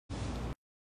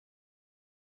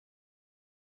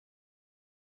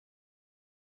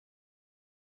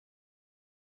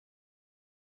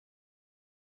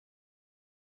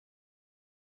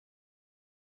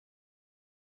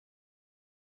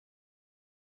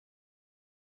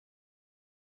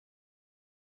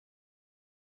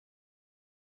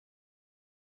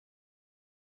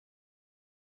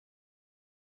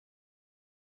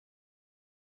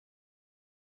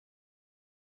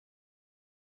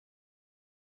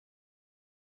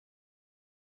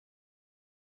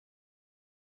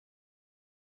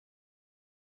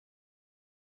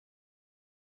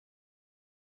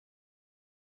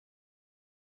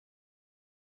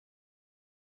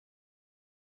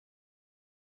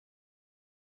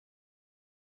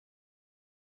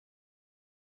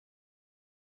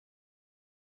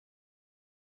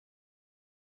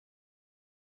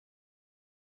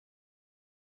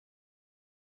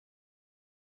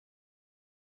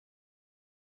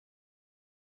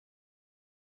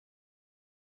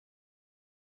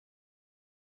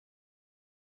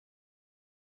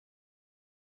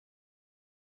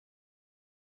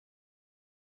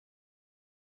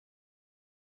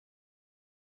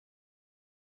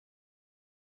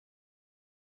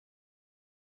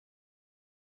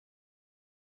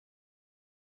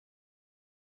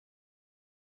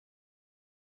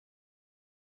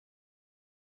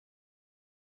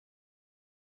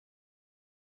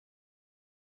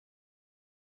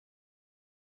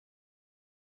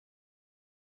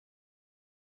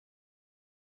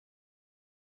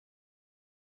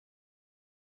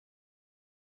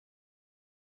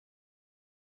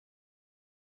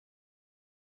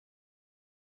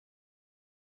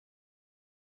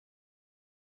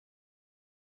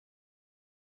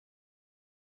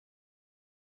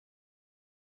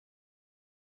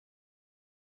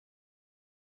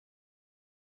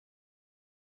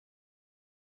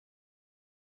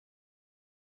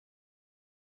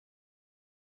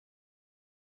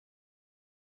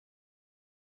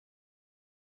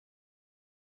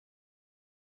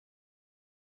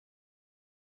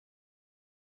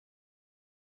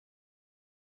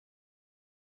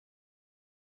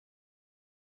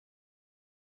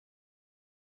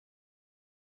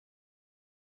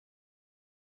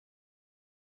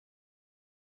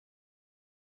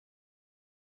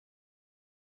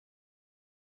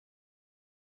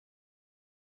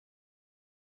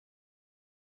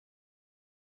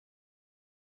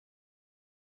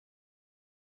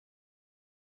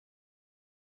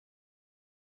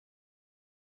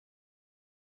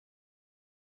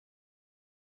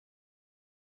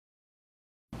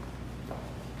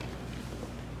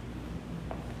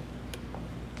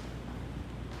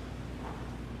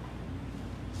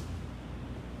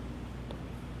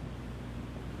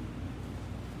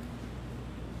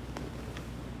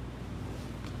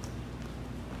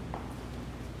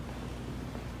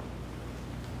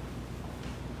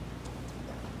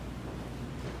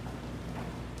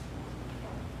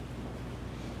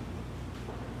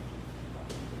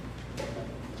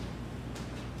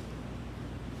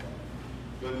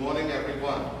Good morning,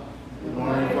 everyone. Good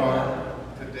morning, Father.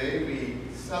 Today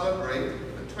we celebrate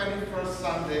the 21st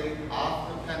Sunday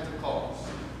after Pentecost,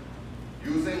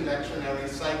 using lectionary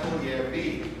cycle year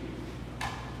B.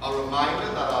 A reminder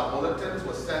that our bulletins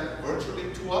were sent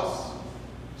virtually to us,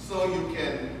 so you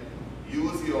can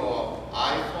use your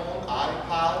iPhone,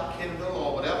 iPad, Kindle,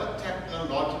 or whatever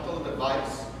technological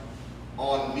device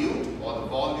on mute or the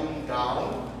volume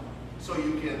down, so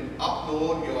you can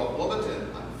upload your bulletin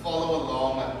and follow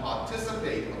along and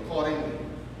participate accordingly.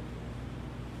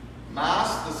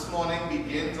 Mass this morning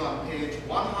begins on page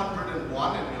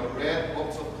 101 in your red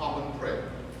books of common prayer.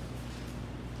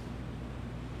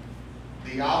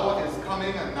 The hour is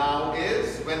coming and now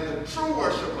is when the true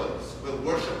worshipers will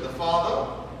worship the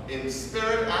Father in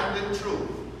spirit and in truth,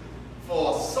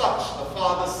 for such the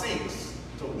Father seeks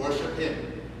to worship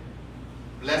him.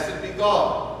 Blessed be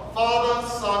God, Father,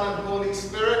 Son, and Holy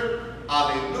Spirit.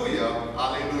 Alleluia,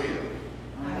 alleluia.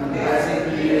 And blessed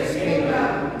be his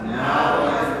kingdom, now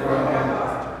and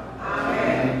forever.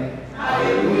 Amen.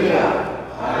 Alleluia,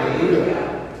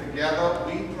 alleluia. Together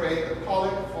we pray the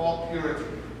collect for purity.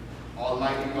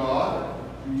 Almighty God,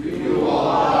 to you all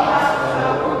hearts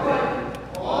are open,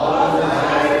 all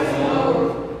desires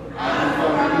known, and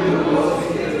from you most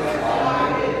secrets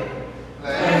guarded.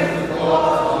 Cleanse the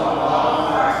thoughts of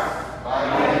our hearts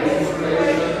by the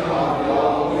inspiration of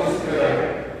your Holy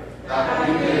Spirit, that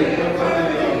we may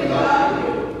perfectly love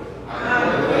you,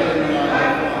 and live and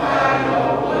magnify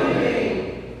your holy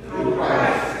name, through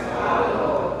Christ our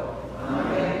Lord.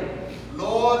 Amen.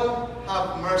 Lord,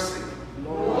 have mercy.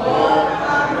 Lord,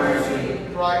 have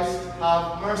mercy. Christ,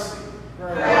 have mercy.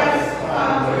 Christ,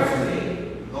 have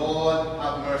mercy. Lord,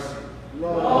 have mercy.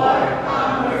 Lord,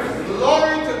 have mercy.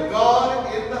 Glory to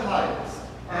God in the highest,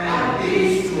 And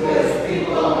peace to his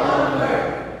people on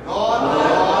earth. Lord, Lord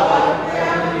God,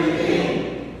 heavenly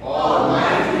King,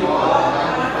 almighty God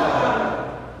and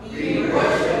Father, we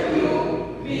worship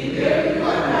you, we give you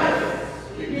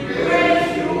thanks, we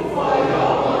praise you for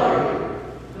your glory.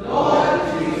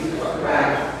 Lord Jesus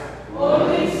Christ,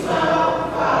 Holy Son of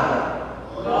the Father,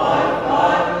 Lord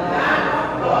God, Lamb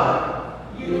of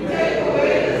God, you take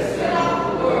away the sin of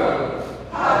the world.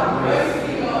 Have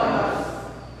mercy on us.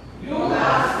 You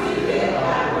are seated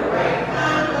at the right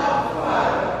hand of the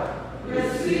Father.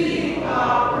 Receive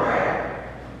our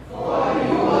prayer. For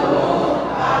you alone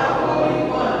are the Holy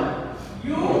One.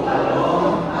 You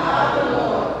alone are the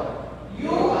Lord.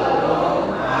 You alone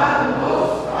are the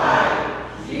Most High,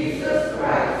 Jesus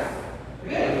Christ,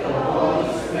 with the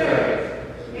Holy Spirit,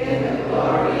 in the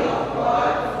glory of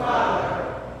God the Father.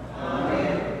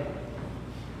 Amen.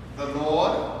 the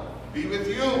Lord be with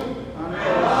you. And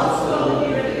also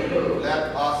with you.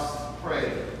 Let us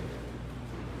pray.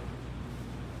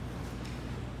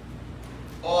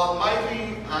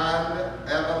 Almighty and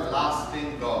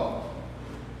everlasting God,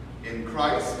 in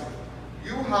Christ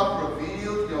you have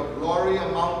revealed your glory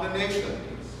among the nations.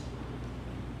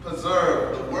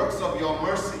 Preserve the works of your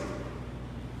mercy,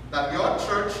 that your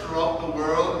church throughout the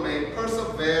world may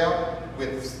persevere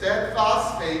with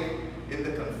steadfast faith in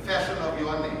the confession of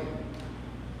your name.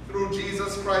 Through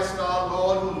Jesus Christ our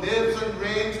Lord, who lives and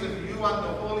reigns with you and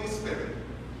the Holy Spirit,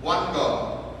 one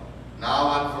God,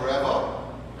 now and forever.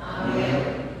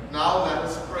 Amen. Now let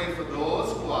us pray for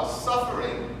those who are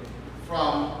suffering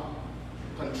from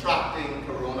contracting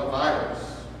coronavirus.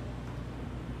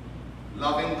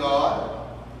 Loving God,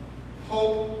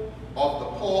 hope of the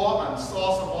poor and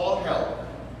source of all help,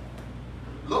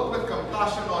 look with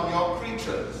compassion on your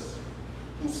creatures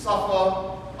who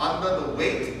suffer under the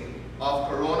weight of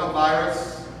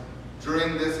coronavirus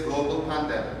during this global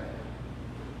pandemic.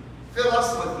 Fill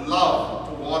us with love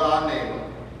toward our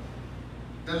neighbor.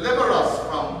 Deliver us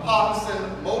from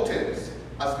partisan motives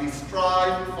as we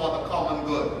strive for the common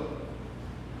good.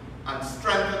 And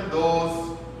strengthen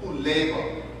those who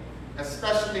labor,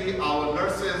 especially our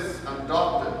nurses and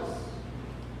doctors,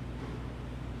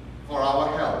 for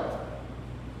our health.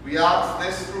 We ask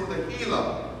this through the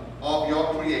healer of your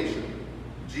creation,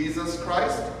 Jesus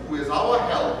Christ, who is our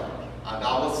help and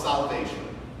our salvation.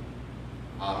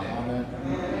 Amen.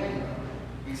 Amen.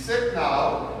 We sit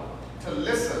now to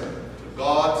listen to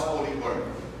God's holy word.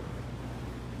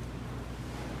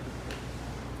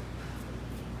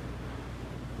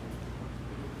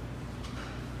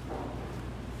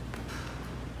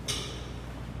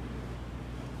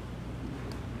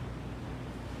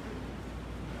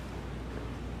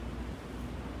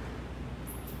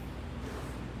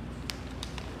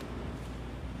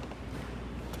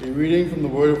 A reading from the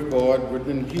Word of God written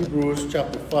in Hebrews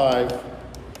chapter 5,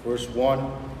 verse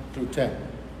 1 through 10.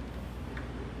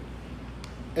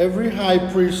 Every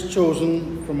high priest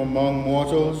chosen from among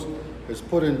mortals is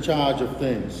put in charge of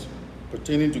things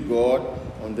pertaining to God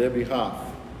on their behalf,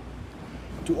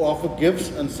 to offer gifts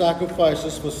and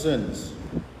sacrifices for sins.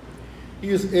 He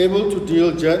is able to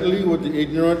deal gently with the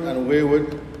ignorant and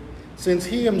wayward, since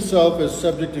he himself is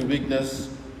subject to weakness,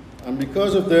 and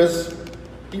because of this,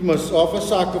 he must offer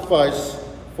sacrifice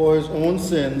for his own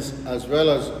sins as well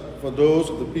as for those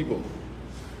of the people.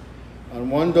 And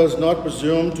one does not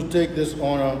presume to take this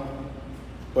honor,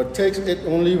 but takes it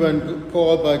only when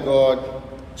called by God,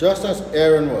 just as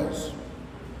Aaron was.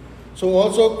 So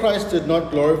also Christ did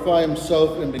not glorify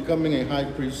himself in becoming a high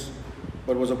priest,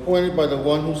 but was appointed by the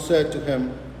one who said to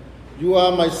him, "You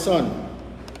are my son,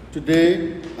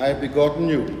 today I have begotten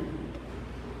you."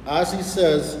 As he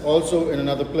says also in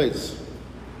another place,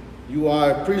 "You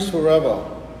are a priest forever,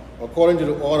 according to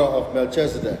the order of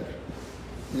Melchizedek."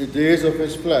 In the days of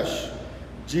his flesh,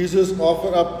 Jesus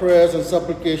offered up prayers and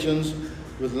supplications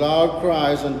with loud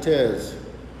cries and tears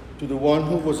to the one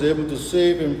who was able to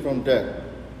save him from death,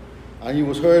 and he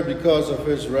was heard because of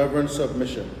his reverent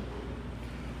submission.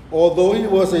 Although he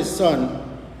was a son,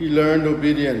 he learned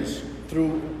obedience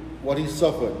through what he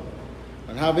suffered,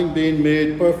 and having been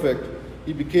made perfect,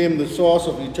 he became the source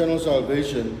of eternal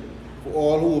salvation for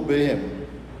all who obey him,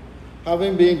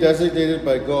 having been designated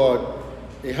by God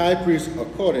a high priest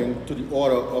according to the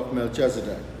order of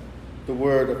Melchizedek. The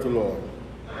word of the Lord.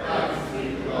 Thanks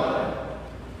be to God.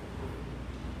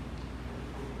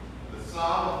 The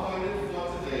psalm appointed for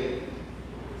today,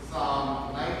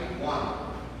 Psalm 91,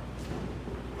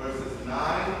 verses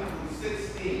 9 through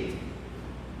 16,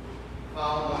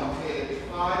 found on page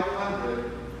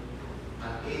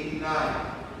 589.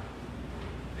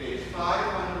 Page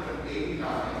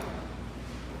 589,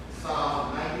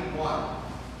 Psalm 91,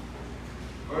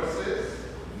 verses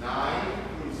 9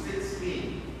 through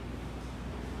 16.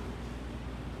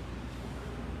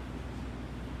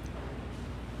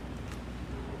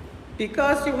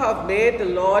 Because you have made the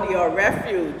Lord your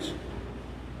refuge,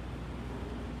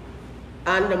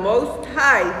 and the Most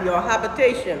High your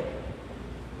habitation,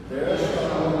 There shall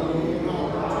no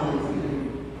evil come to you,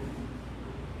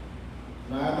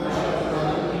 neither shall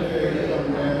any plague come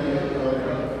near your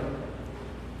dwelling.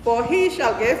 for he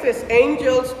shall give his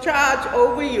angels charge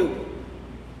over you,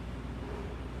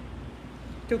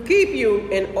 to keep you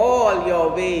in all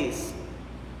your ways.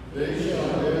 They shall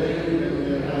bear you in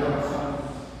their hands,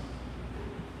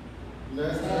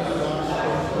 lest thou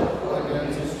dash your foot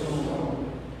against a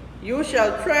stone. You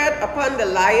shall tread upon the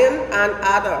lion and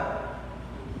adder.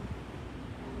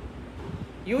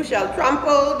 You shall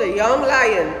trample the young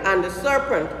lion and the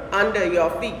serpent under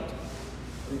your feet.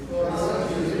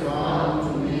 Because he is bound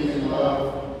to me in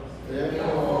love,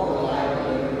 therefore will I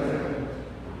deliver him.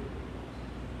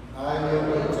 I will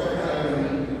protect him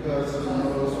because he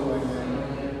knows my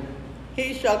name.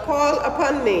 He shall call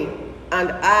upon me,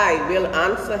 and I will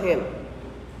answer him.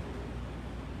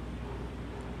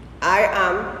 I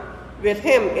am with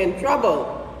him in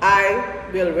trouble. I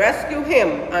will rescue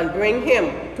him and bring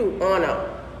him to honor.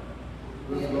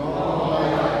 With long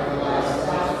life will I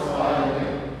satisfy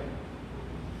him,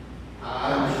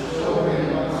 and show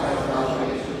him my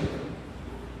salvation.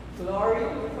 Glory to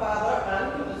the Father, and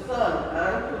to the Son,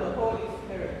 and to the Holy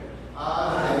Spirit.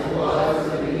 As it was in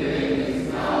the beginning, is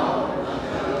now, and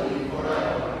shall be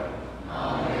forever.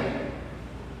 Amen.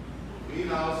 We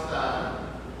now stand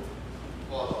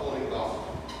for the Holy Gospel.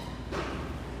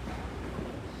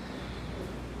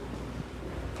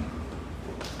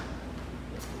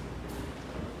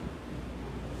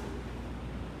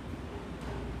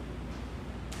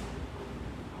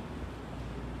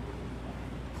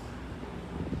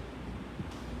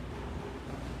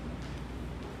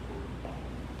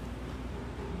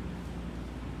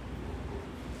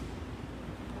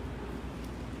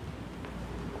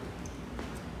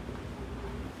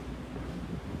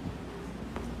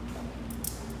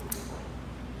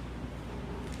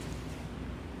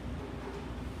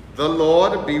 The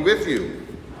Lord be with you.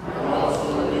 And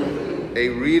also with you. A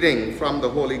reading from the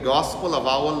Holy Gospel of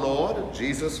our Lord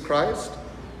Jesus Christ,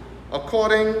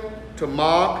 according to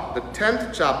Mark, the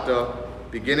 10th chapter,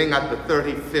 beginning at the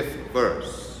 35th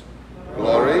verse.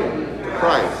 Glory to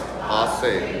Christ, our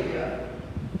Savior.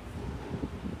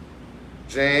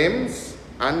 James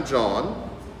and John,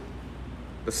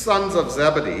 the sons of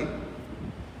Zebedee,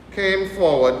 came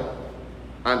forward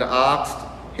and asked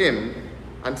him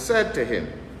and said to him,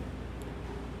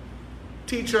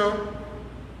 "Teacher,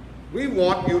 we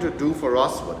want you to do for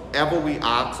us whatever we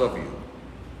ask of you."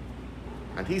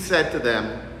 And he said to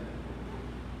them,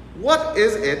 "What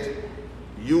is it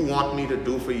you want me to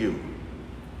do for you?"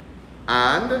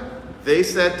 And they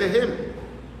said to him,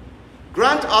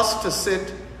 Grant us to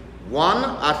sit one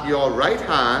at your right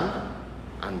hand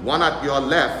and one at your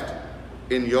left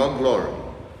in your glory."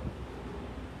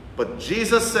 But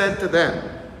Jesus said to them,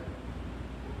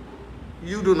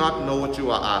 "You do not know what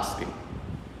you are asking.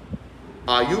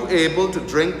 Are you able to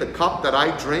drink the cup that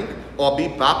I drink, or be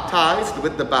baptized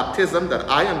with the baptism that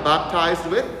I am baptized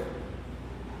with?"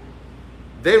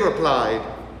 They replied,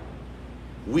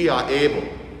 "We are able."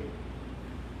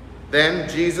 Then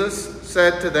Jesus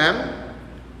said to them,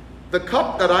 "The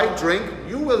cup that I drink,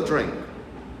 you will drink.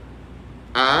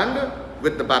 And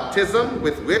with the baptism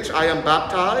with which I am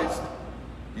baptized,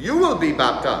 you will be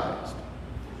baptized.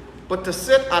 But to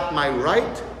sit at my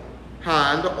right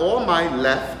hand or my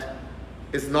left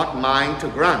is not mine to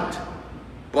grant,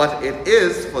 but it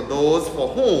is for those for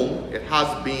whom it has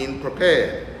been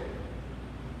prepared."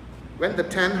 When the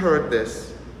 10 heard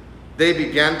this, they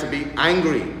began to be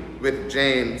angry with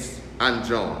James and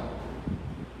John.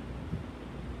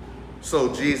 So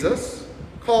Jesus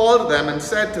called them and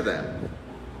said to them,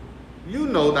 "You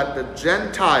know that the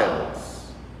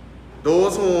Gentiles,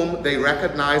 those whom they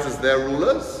recognize as their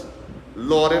rulers,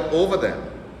 lord it over them,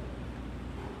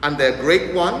 and their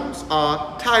great ones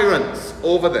are tyrants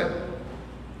over them.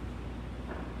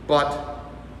 But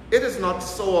it is not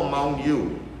so among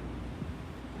you.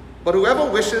 But whoever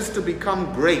wishes to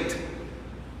become great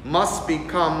must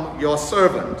become your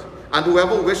servant, and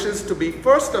whoever wishes to be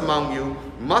first among you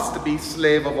must be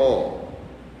slave of all.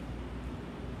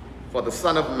 For the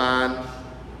Son of Man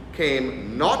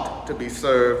came not to be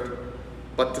served,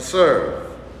 but to serve,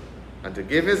 and to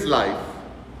give his life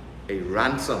a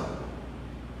ransom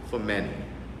for many."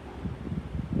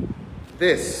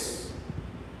 This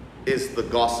is the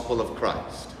gospel of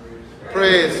Christ.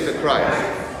 Praise to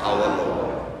Christ our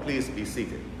Lord. Please be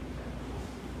seated.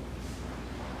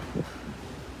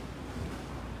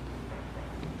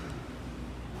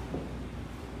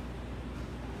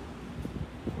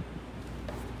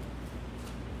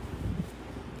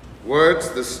 Words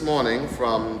this morning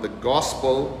from the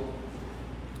gospel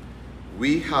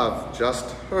we have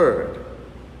just heard.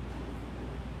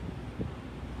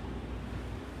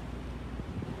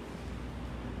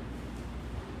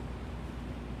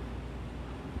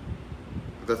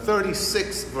 The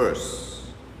 36th verse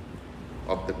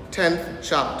of the 10th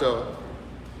chapter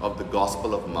of the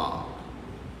Gospel of Mark.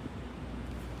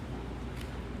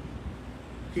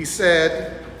 He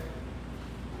said,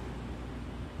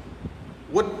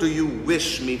 "What do you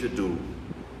wish me to do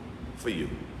for you?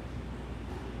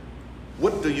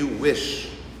 What do you wish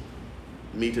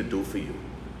me to do for you?"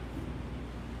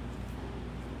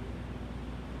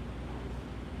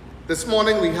 This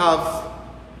morning we have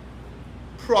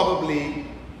probably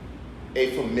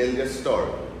a familiar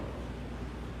story.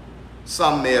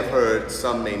 Some may have heard,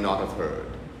 some may not have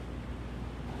heard.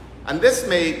 And this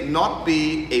may not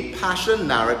be a passion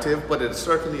narrative, but it's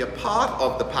certainly a part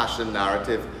of the passion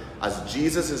narrative as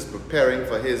Jesus is preparing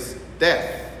for his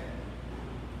death.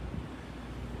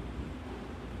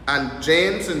 And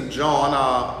James and John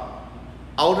are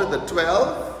out of the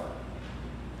 12.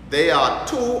 They are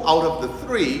 2 out of the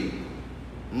 3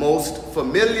 most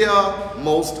familiar,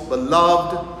 most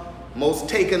beloved, most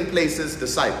taken places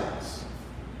disciples.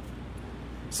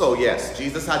 So yes,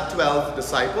 Jesus had 12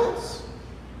 disciples,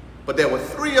 but there were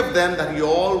 3 of them that he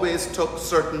always took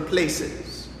certain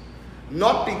places.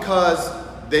 Not because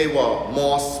they were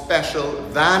more special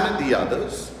than the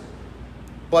others,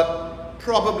 but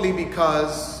probably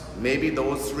because maybe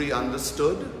those 3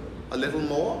 understood a little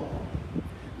more.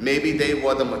 Maybe they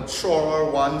were the maturer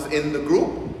ones in the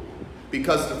group,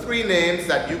 because the 3 names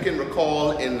that you can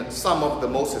recall in some of the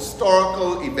most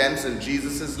historical events in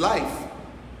Jesus' life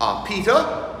are Peter,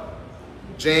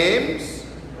 James,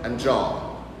 and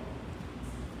John.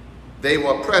 They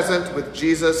were present with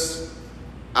Jesus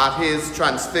at his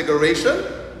transfiguration,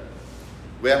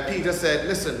 where Peter said,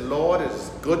 "Listen, Lord, it's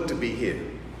good to be here.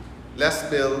 Let's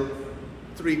build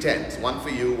 3 tents, one for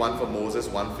you, one for Moses,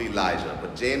 one for Elijah."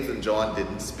 But James and John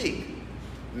didn't speak.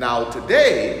 Now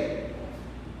today,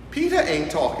 Peter ain't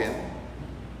talking.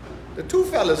 The 2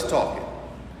 fellas talking.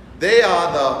 They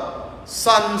are the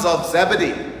sons of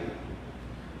Zebedee.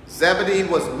 Zebedee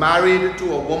was married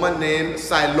to a woman named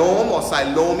Salome or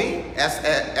Salome,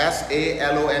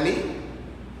 S-A-L-O-M-E.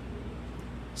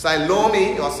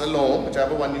 Salome or Salome,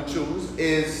 whichever one you choose,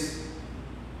 is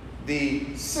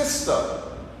the sister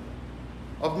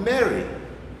of Mary,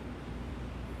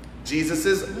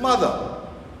 Jesus' mother.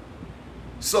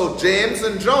 So James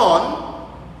and John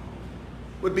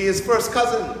would be his first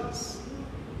cousins.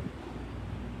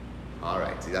 All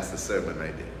right, see, that's the sermon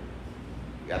right there.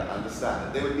 You got to understand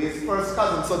it. They would be his first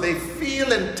cousins, so they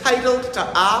feel entitled to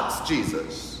ask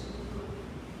Jesus,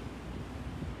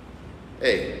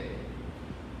 Hey,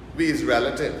 we his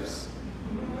relatives.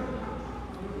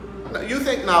 Now, you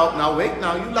think now wait,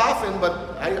 now you laughing, but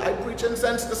I preaching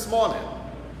sense this morning.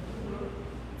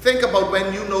 Think about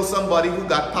when you know somebody who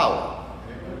got power.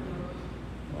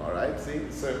 All right, see,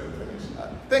 certain things.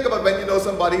 Think about when you know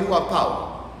somebody who have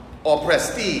power or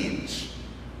prestige,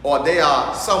 or they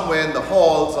are somewhere in the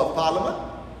halls of Parliament,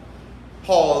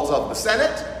 halls of the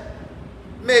Senate,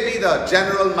 maybe the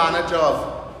general manager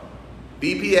of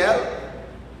BPL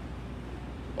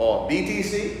or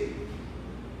BTC,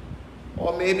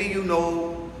 or maybe you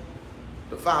know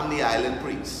the family island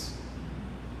priest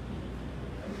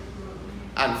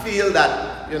and feel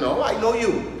that, you know, I know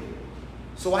you,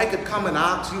 so I could come and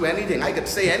ask you anything. I could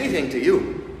say anything to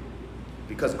you,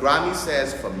 because Grammy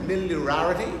says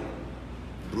familiarity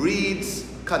breeds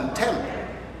contempt.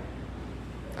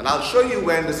 And I'll show you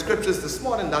where in the scriptures this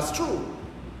morning that's true.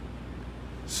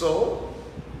 So,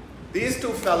 these two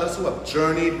fellas who have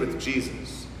journeyed with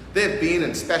Jesus, they've been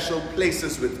in special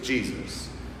places with Jesus.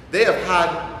 They have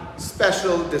had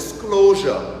special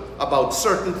disclosure about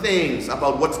certain things,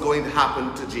 about what's going to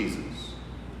happen to Jesus.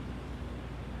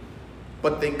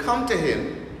 But they come to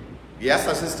him, yes,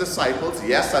 as his disciples,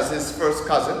 yes, as his first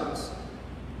cousins,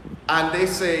 and they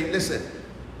say, listen,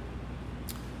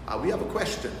 we have a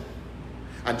question.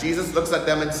 And Jesus looks at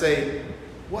them and say,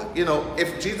 what? You know,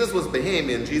 if Jesus was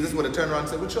Bahamian, Jesus would have turned around and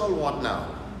said, what y'all want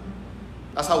now?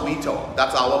 That's how we talk.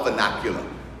 That's our vernacular.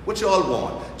 What y'all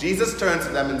want? Jesus turns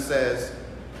to them and says,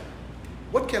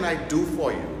 what can I do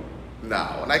for you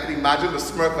now? And I can imagine the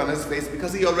smirk on his face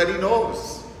because he already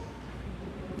knows.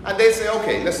 And they say,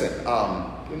 okay, listen,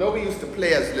 you know, we used to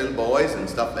play as little boys and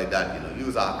stuff like that, you know,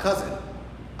 use our cousin.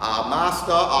 Our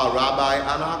master, our rabbi,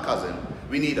 and our cousin.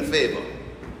 We need a favor.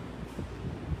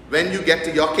 When you get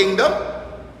to your kingdom,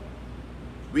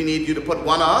 we need you to put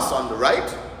one of us on the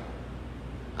right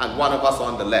and one of us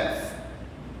on the left.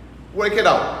 Work it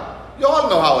out. You all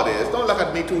know how it is. Don't look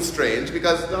at me too strange,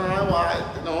 because you know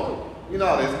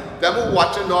how it is. Them who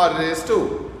watching know how it is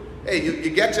too. Hey, you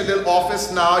get your little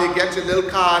office now, you get your little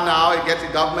car now, you get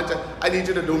your government. I need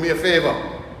you to do me a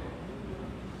favor.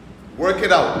 Work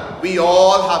it out. We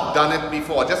all have done it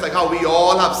before. Just like how we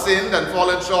all have sinned and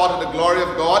fallen short of the glory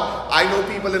of God. I know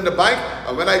people in the bank,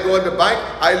 and when I go in the bank,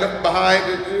 I look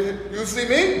behind. You see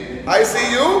me? I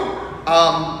see you.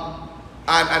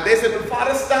 And they say, well,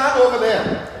 Father, stand over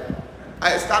there.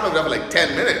 I stand over there for like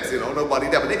 10 minutes, you know, nobody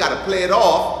there. But they got to play it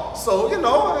off. So, you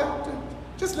know,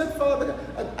 just let Father.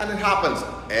 And it happens.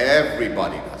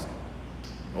 Everybody does it.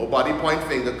 Nobody point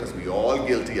finger, because we all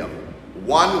guilty of it,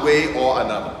 one way or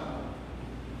another.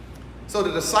 So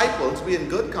the disciples, we're in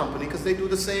good company because they do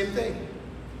the same thing.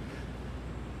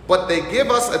 But they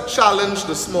give us a challenge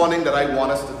this morning that I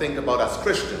want us to think about as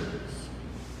Christians.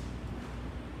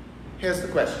 Here's the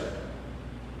question.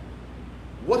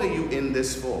 What are you in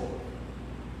this for?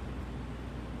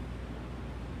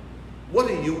 What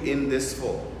are you in this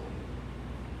for?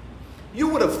 You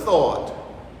would have thought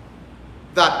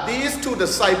that these two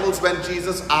disciples, when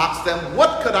Jesus asked them,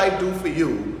 what could I do for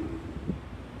you?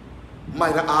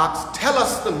 Might have asked, tell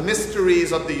us the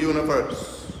mysteries of the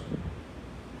universe.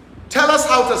 Tell us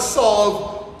how to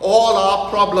solve all our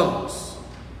problems.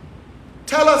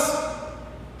 Tell us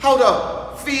how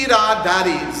to feed our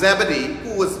daddy, Zebedee,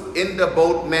 who was in the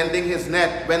boat mending his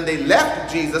net. When they left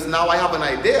Jesus, now I have an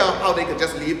idea how they could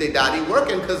just leave their daddy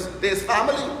working, because there's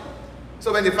family.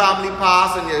 So when your family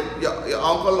pass and your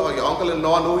uncle or your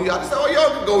uncle-in-law know who you are, they say, oh,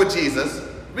 you can go with Jesus.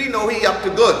 We know he up to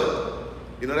good.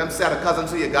 You know them set of cousins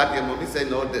who you got, your mommy say,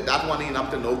 no, that one ain't up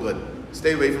to no good.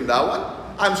 Stay away from that one.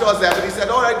 I'm sure Zebedee said,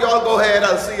 all right, y'all go ahead,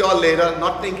 I'll see y'all later,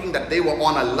 not thinking that they were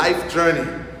on a life journey.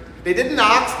 They didn't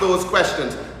ask those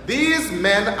questions. These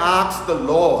men asked the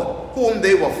Lord, whom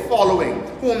they were following,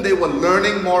 whom they were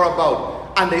learning more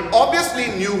about. And they obviously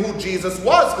knew who Jesus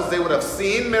was, because they would have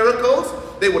seen miracles.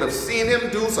 They would have seen him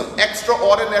do some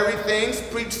extraordinary things,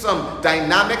 preach some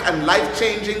dynamic and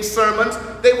life-changing sermons.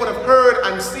 They would have heard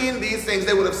and seen these things.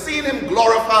 They would have seen him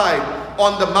glorified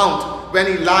on the mount when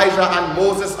Elijah and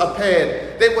Moses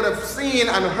appeared. They would have seen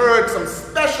and heard some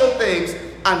special things,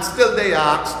 and still they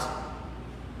asked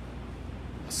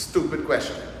a stupid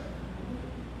question.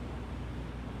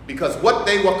 Because what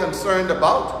they were concerned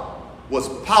about was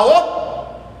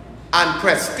power and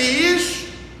prestige.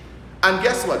 And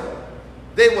guess what?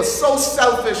 They were so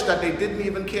selfish that they didn't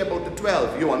even care about the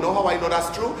 12. You want to know how I know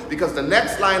that's true? Because the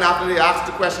next line after they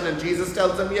asked the question and Jesus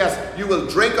tells them, yes, you will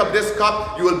drink of this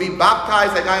cup, you will be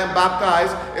baptized like I am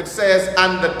baptized. It says,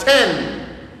 and the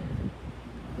 10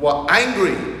 were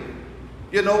angry.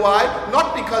 You know why?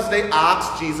 Not because they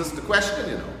asked Jesus the question,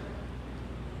 you know.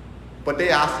 But they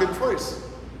asked him first.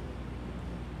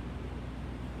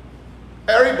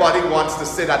 Everybody wants to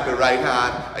sit at the right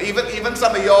hand. Even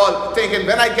some of y'all thinking,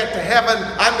 when I get to heaven,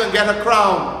 I'm going to get a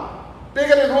crown.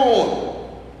 Bigger than who?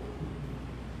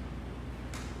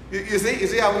 You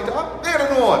see how we talk? Bigger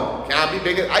than who? Can't be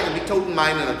bigger. I can be toting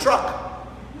mine in a truck.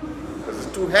 Because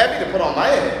it's too heavy to put on my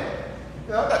head.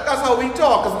 You know, that's how we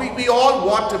talk. Because we all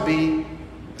want to be,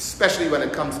 especially when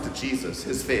it comes to Jesus,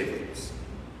 his favorites.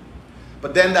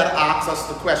 But then that asks us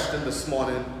the question this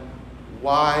morning,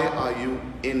 why are you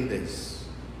in this?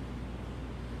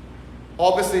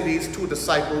 Obviously, these two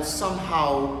disciples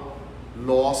somehow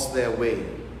lost their way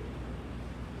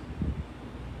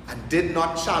and did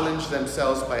not challenge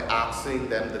themselves by asking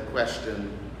them the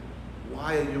question,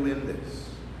 why are you in this?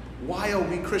 Why are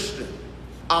we Christian?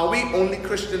 Are we only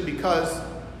Christian because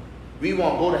we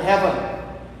want to go to heaven?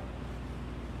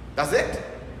 That's it?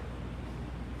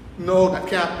 No, that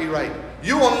can't be right.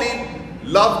 You only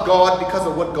love God because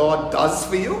of what God does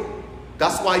for you?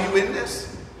 That's why you in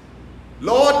this?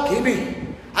 Lord, give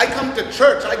me. I come to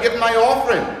church, I give my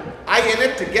offering. I in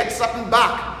it to get something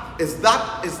back. Is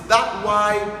that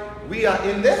why we are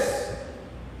in this?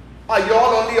 Are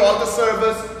y'all on the altar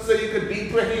service so you could be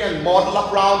pretty and model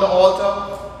up around the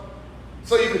altar?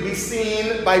 So you could be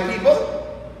seen by people?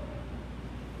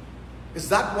 Is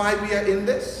that why we are in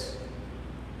this?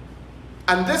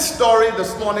 And this story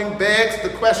this morning begs the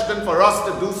question for us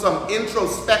to do some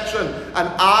introspection and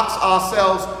ask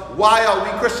ourselves, why are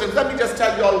we Christians? Let me just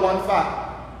tell you all one fact.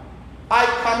 I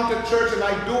come to church and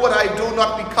I do what I do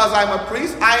not because I'm a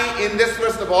priest. I ain't in this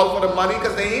first of all for the money,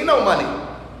 because there ain't no money.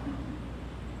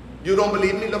 You don't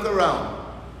believe me? Look around.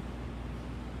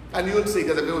 And you'll see,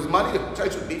 because if there was money, the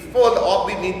church would be full.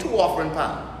 We'd need 2 offering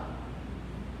pans.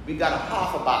 We got a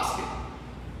half a basket.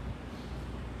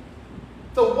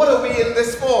 So what are we in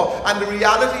this for? And the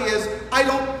reality is, I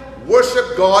don't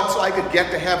worship God so I could get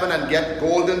to heaven and get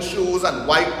golden shoes and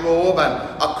white robe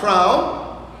and a crown.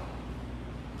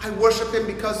 I worship him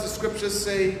because the scriptures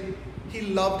say he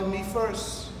loved me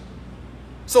first.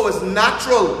 So it's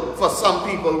natural for some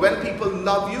people. When people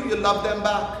love you, you love them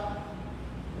back.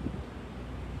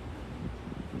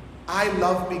 I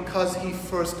love because he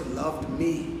first loved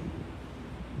me.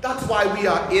 That's why we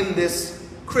are in this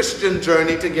Christian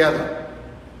journey together.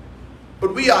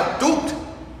 But we are duped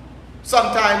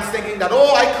sometimes thinking that,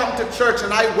 oh, I come to church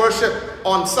and I worship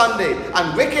on Sunday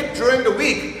and wicked during the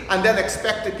week, and then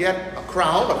expect to get a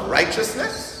crown of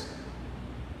righteousness,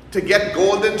 to get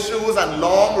golden shoes and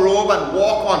long robe and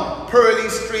walk on pearly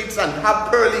streets and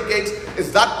have pearly gates.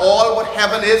 Is that all what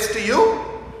heaven is to you?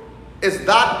 Is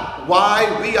that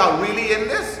why we are really in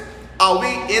this? Are we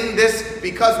in this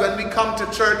because when we come to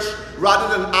church,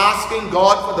 rather than asking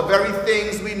God for the very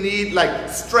things we need, like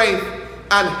strength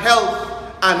and health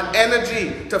and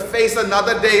energy to face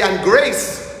another day, and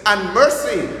grace and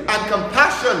mercy and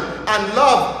compassion and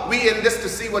love, we in this to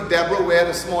see what Deborah wear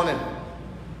this morning?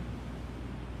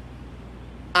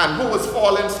 And who was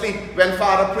falling asleep when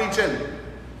Father preaching?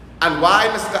 And why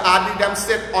Mr. Adley them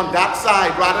sit on that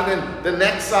side rather than the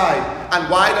next side? And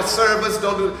why the servers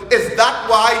don't do it? Is that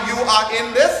why you are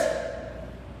in this?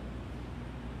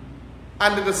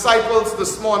 And the disciples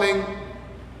this morning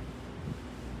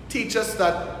teach us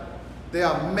that there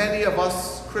are many of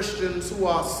us Christians who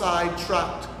are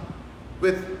sidetracked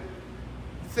with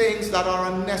things that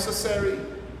are unnecessary.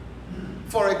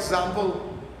 For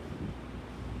example,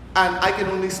 and I can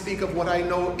only speak of what I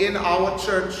know, in our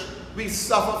church, we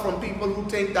suffer from people who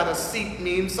think that a seat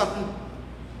means something.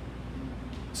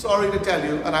 Sorry to tell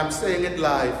you, and I'm saying it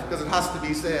live because it has to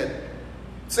be said.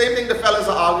 Same thing the fellas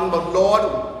are arguing about,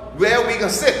 Lord, where are we going to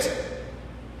sit?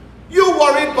 You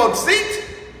worried about seat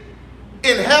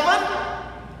in heaven?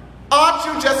 Aren't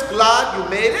you just glad you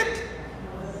made it?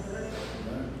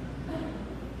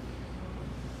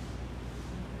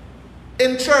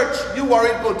 In church, you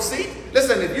worried about seat?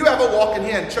 Listen, if you ever walk in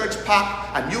here in church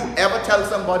packed and you ever tell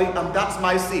somebody, that's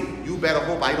my seat, you better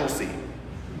hope I don't see it.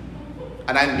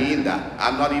 And I mean that.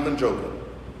 I'm not even joking.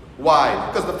 Why?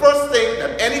 Because the first thing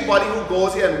that anybody who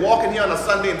goes here and walk in here on a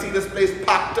Sunday and see this place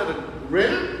packed to the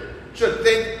rim should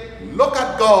think, look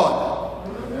at God.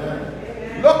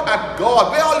 Amen. Look at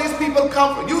God. Where all these people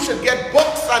come from? You should get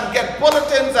books and get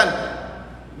bulletins and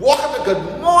walk up to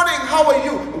good morning, how are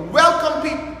you? Welcome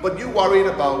people. But you worried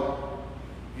about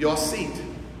your seat.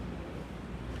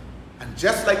 And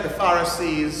just like the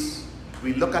Pharisees,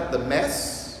 we look at the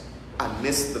mess and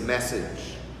miss the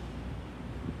message.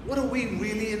 What are we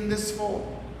really in this for?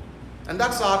 And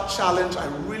that's our challenge. I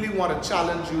really want to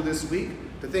challenge you this week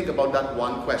to think about that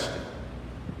one question.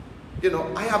 You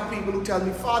know, I have people who tell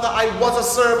me, Father, I was a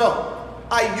server.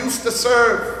 I used to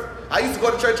serve. I used to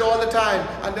go to church all the time.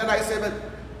 And then I say, but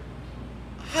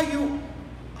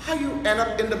How you end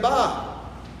up in the bar?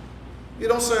 You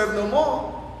don't serve no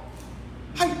more.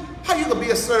 How you gonna be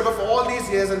a server for all these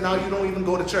years and now you don't even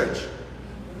go to church?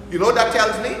 You know what that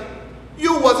tells me?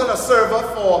 You wasn't a server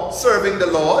for serving the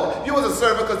Lord. You was a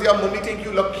server because your mommy think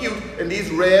you look cute in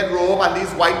these red robe and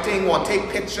these white thing, or take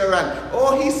picture and,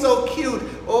 oh, he's so cute.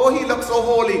 Oh, he looks so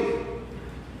holy.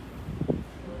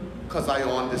 Because I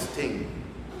own this thing.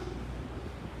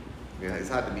 Yeah, it's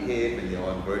hard to behave when you're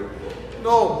on birth.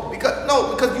 No,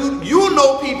 because you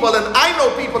know people and I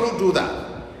know people who do that.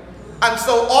 And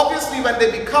so obviously when they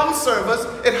become servers,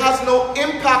 it has no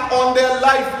impact on their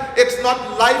life. It's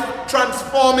not life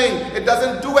transforming. It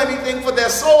doesn't do anything for their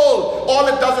soul. All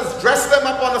it does is dress them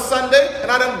up on a Sunday and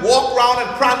have them walk around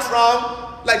and prance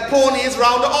around like ponies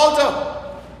around the altar.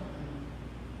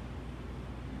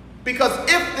 Because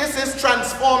if this is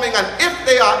transforming and if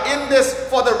they are in this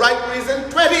for the right reason,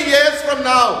 20 years from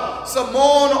now,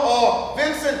 Simone or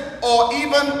Vincent or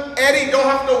even Eddie don't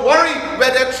have to worry where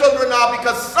their children are,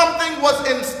 because something was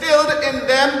instilled in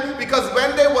them, because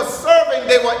when they were serving,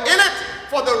 they were in it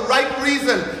for the right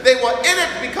reason. They were in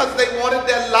it because they wanted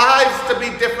their lives to be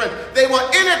different. They were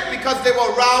in it because they were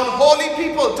around holy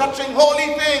people, touching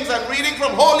holy things and reading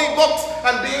from holy books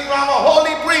and being around a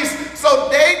holy priest. So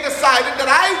they decided that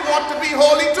I want to be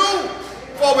holy too.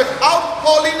 For without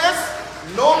holiness,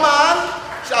 no man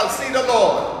shall see the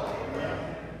Lord.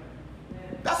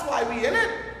 That's why we in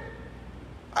it.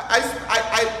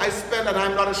 I spend, and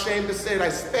I'm not ashamed to say it, I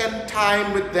spend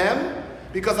time with them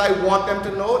because I want them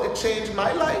to know it changed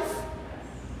my life.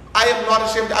 I am not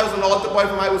ashamed. I was an altar boy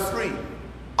from I was 3.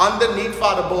 Underneath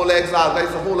Father Bowleg's altar, I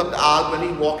used to hold up the altar when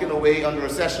he walking away under a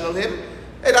sessional hymn.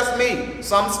 Hey, that's me.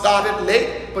 Some started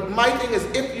late, but my thing is,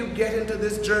 if you get into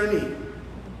this journey,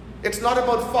 it's not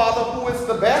about Father who is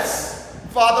the best,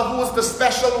 Father who is the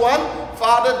special one,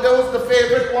 Father who is the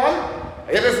favorite one.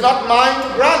 It is not mine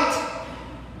to grant.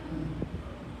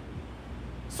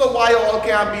 So why all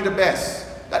can't be the best?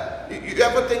 You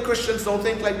ever think Christians don't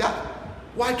think like that?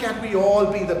 Why can't we all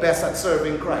be the best at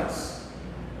serving Christ?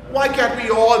 Why can't we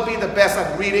all be the best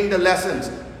at reading the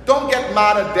lessons? Don't get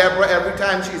mad at Deborah every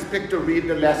time she's picked to read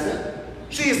the lesson.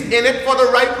 She's in it for the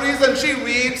right reason. She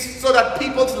reads so that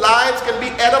people's lives can be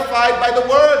edified by the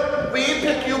word. We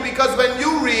pick you because when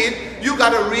you read, you got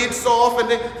to read so often.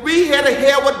 We here to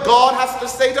hear what God has to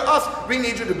say to us. We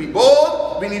need you to be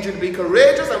bold. We need you to be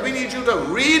courageous. And we need you to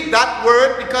read that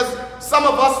word, because some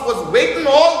of us was waiting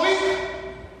all week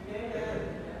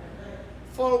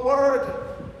for a word.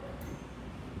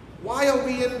 Why are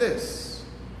we in this?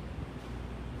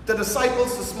 The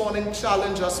disciples this morning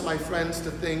challenge us, my friends,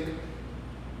 to think,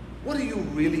 what are you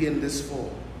really in this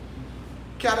for?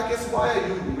 Catechist, why are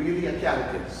you really a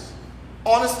catechist?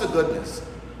 Honest to goodness.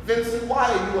 Vincent,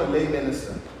 why are you a lay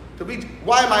minister?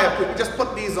 Why am I a priest? Just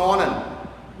put these on, and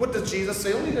what does Jesus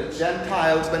say? Only the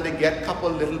Gentiles, when they get a couple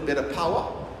little bit of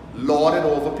power, lord it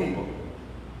over people.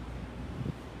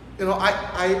 You know,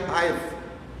 I've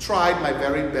tried my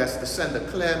very best to send a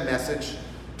clear message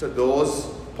to those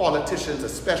politicians,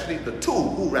 especially the 2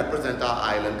 who represent our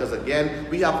island, because again,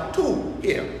 we have 2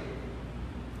 here.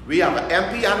 We have an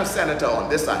MP and a senator on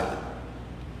this island,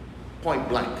 point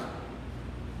blank.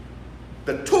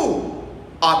 The 2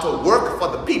 are to work for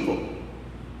the people.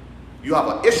 You have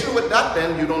an issue with that,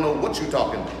 then you don't know what you're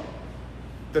talking about.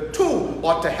 The 2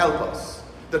 ought to help us.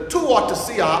 The 2 ought to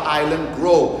see our island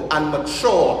grow and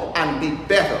mature and be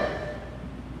better.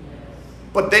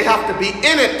 But they have to be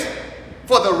in it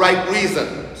for the right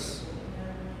reasons.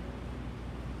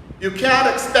 You can't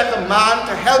expect a man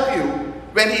to help you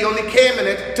when he only came in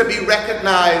it to be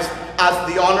recognized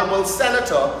as the honorable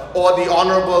senator or the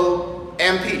honorable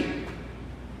MP.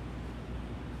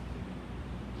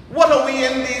 What are we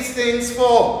in these things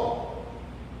for?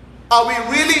 Are we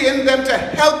really in them to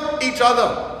help each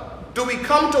other? Do we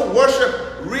come to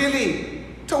worship really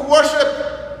to worship?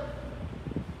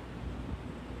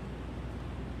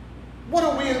 What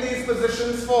are we in these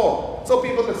positions for? So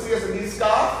people can see us in these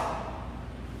scarf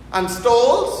and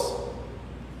stoles?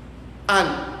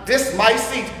 And this my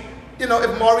seat. You know,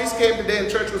 if Maurice came today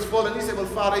and church was full and he said, well,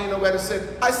 Father, you know where to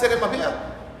sit? I sit him up here.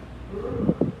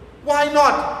 Why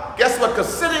not? Guess what? Because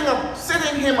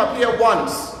sitting him up here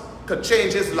once could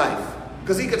change his life.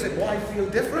 Because he could say, boy, I feel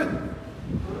different.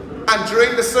 And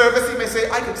during the service, he may say,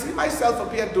 I could see myself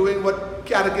up here doing what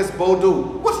Catechist Bo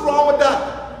do. What's wrong with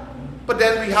that? But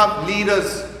then we have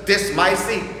leaders, this my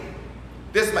seat.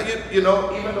 This my, you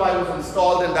know, even though I was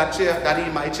installed in that chair, that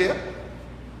ain't my chair.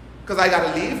 Because I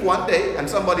got to leave one day and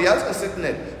somebody else can sit in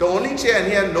it. The only chair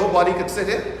in here nobody could sit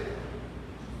in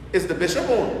is the bishop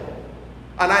own.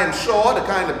 And I am sure the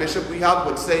kind of bishop we have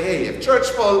would say, hey, if church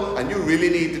full and you really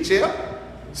need the chair,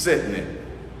 sitting in.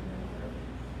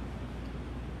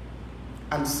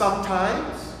 And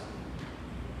sometimes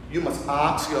you must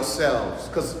ask yourselves,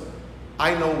 because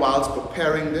I know whilst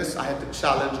preparing this, I had to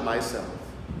challenge myself.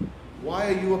 Why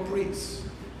are you a priest?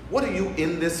 What are you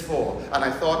in this for? And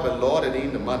I thought, well, Lord, it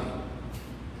ain't the money.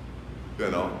 You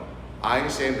know, I ain't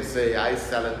ashamed to say I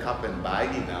sell a cup and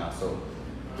baggy now, so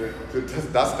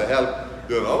that's the help,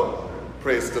 you know.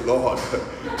 Praise the Lord.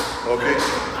 Okay?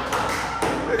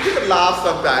 You can laugh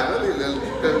sometimes, a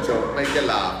little joke, make you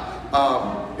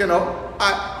laugh. You know,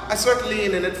 I certainly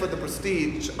ain't in it for the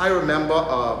prestige. I remember,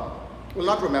 well,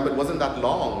 not remember, it wasn't that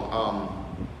long.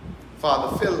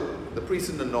 Father Phil, the priest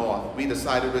in the north, we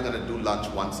decided we're going to do lunch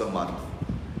once a month.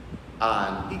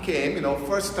 And he came, you know,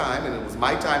 first time, and it was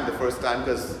my time the first time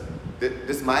because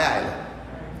this is my island.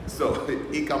 So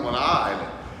he come on our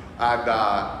island.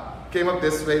 And came up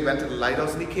this way, went to the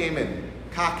lighthouse, and he came in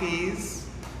khakis,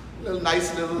 little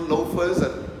nice little loafers,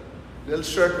 and little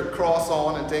shirt with cross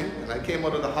on and thing. And I came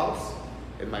out of the house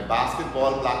in my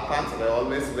basketball black pants that I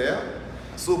always wear,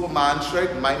 a Superman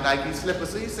shirt, and my Nike slippers.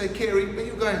 So he said, Kari, where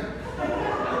you going?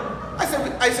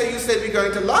 I said, you said we're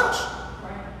going to lunch?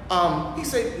 He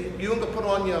said, you going to put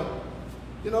on your,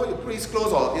 you know, your priest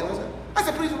clothes or, you know. I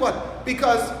said, priest what?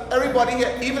 Because everybody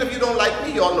here, even if you don't like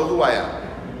me, you all know who I am.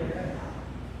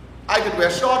 I could wear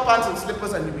short pants and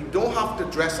slippers and we don't have to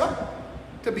dress up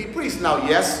to be priests. Now,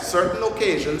 yes, certain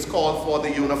occasions call for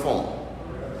the uniform.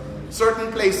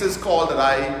 Certain places call that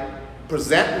I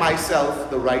present myself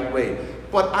the right way.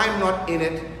 But I'm not in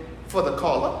it for the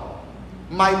collar.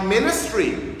 My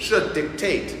ministry should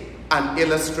dictate and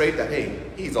illustrate that, hey,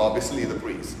 he's obviously the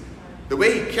priest. The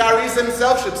way he carries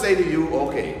himself should say to you,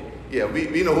 okay, yeah,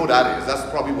 we know who that is. That's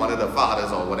probably one of the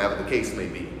fathers or whatever the case may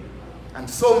be. And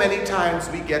so many times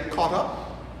we get caught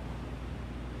up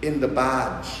in the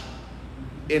badge,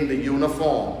 in the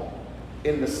uniform,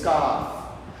 in the scarf,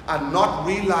 and not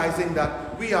realizing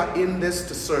that we are in this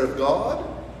to serve God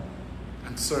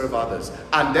and serve others.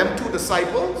 And them two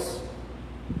disciples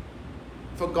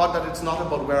forgot that it's not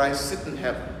about where I sit in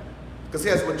heaven. Because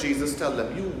here's what Jesus tells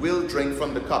them. You will drink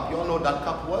from the cup. You all know what that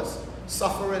cup was?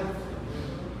 Suffering.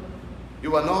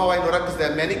 You all know how I know that? Because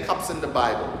there are many cups in the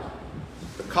Bible.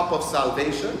 The cup of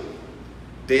salvation.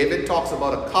 David talks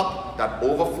about a cup that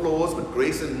overflows with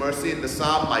grace and mercy in the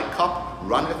psalm. My cup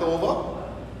runneth over.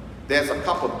 There's a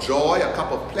cup of joy, a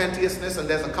cup of plenteousness, and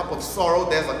there's a cup of sorrow.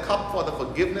 There's a cup for the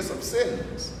forgiveness of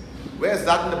sins. Where's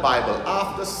that in the Bible?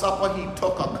 After supper, he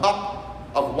took a cup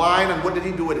of wine, and what did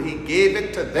he do with it? He gave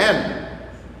it to them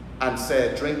and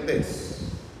said, drink this.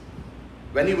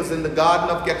 When he was in the Garden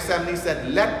of Gethsemane, he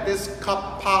said, let this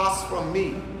cup pass from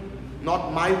me.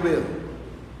 Not my will,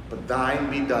 but thine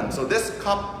be done. So this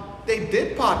cup, they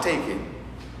did partake in.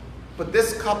 But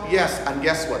this cup, yes, and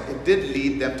guess what? It did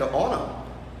lead them to honor.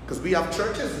 Because we have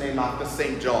churches named after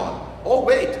St. John. Oh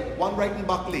wait, one right in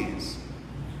Buckley's.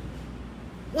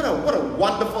 What a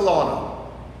wonderful honor.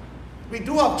 We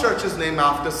do have churches named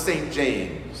after St.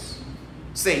 James,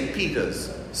 St.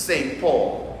 Peter's, St.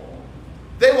 Paul.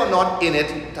 They were not in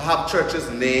it to have churches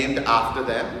named after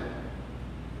them,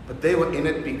 but they were in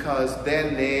it because their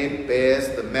name bears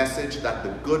the message that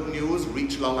the good news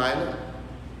reached Long Island.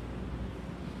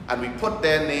 And we put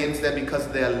their names there because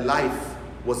their life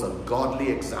was a godly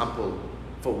example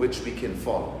for which we can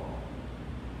follow.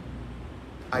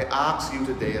 I ask you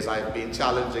today, as I've been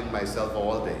challenging myself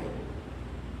all day,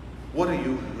 what are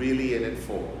you really in it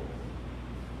for?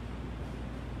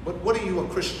 But what are you a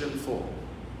Christian for?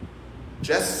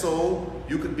 Just so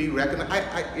you could be recognized.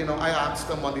 I asked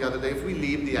someone the other day, if we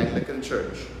leave the Anglican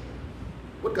Church,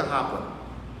 what could happen?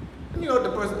 And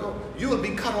the person, you will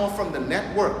be cut off from the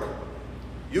network.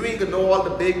 You ain't gonna know all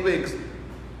the big wigs.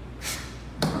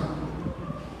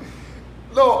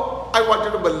 No, I want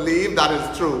you to believe that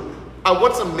is true. And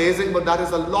what's amazing about that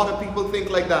is a lot of people think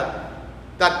like that.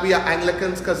 That we are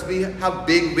Anglicans because we have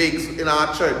big wigs in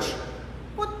our church.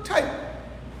 What type?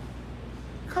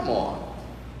 Come on.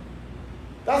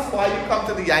 That's why you come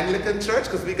to the Anglican Church,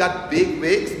 because we got big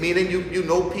wigs, meaning you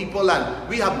know people, and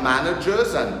we have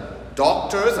managers and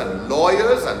doctors and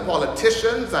lawyers and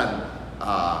politicians and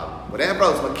whatever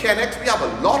else, mechanics. We have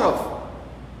a lot of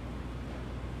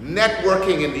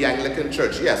networking in the Anglican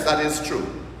Church. Yes, that is true.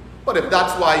 But if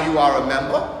that's why you are a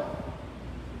member,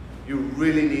 you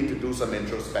really need to do some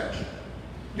introspection.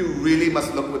 You really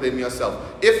must look within yourself.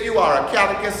 If you are a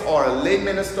catechist or a lay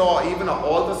minister or even an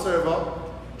altar server,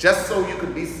 just so you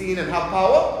could be seen and have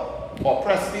power or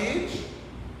prestige,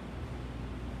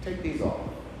 take these off.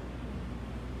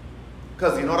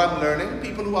 Because you know what I'm learning?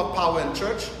 People who have power in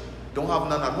church don't have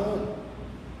none at home.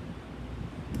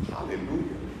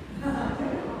 Hallelujah.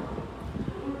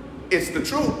 It's the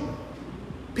truth.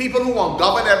 People who want to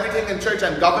govern everything in church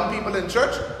and govern people in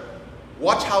church,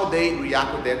 watch how they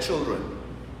react with their children.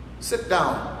 Sit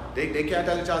down. They can't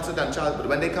tell the child, sit down, child. But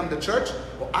when they come to church,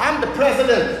 well, I'm the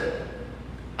president.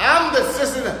 I'm the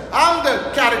assistant. I'm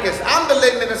the catechist. I'm the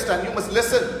lay minister. And you must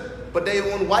listen. But their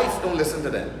own wife don't listen to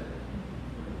them.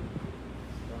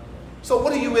 So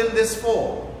what are you in this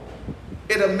for?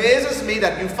 It amazes me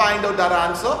that you find out that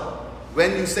answer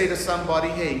when you say to somebody,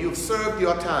 hey, you've served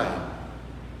your time.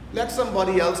 Let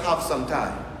somebody else have some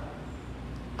time.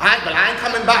 But I ain't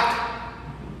coming back.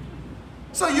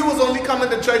 So you was only coming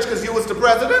to church because you was the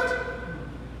president?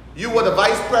 You were the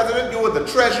vice president? You were the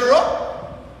treasurer?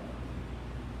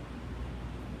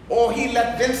 Or he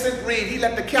let Vincent read, he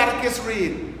let the catechist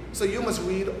read. So you must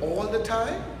read all the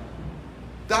time?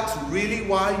 That's really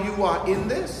why you are in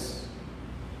this?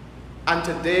 And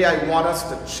today I want us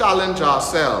to challenge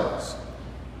ourselves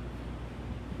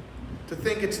to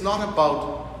think it's not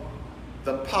about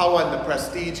the power and the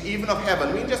prestige, even of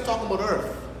heaven. We ain't just talking about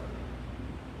earth.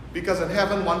 Because in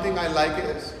heaven, one thing I like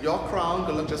is your crown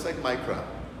will look just like my crown.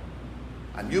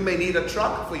 And you may need a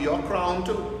truck for your crown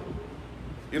too.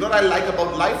 You know what I like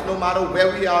about life? No matter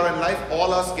where we are in life,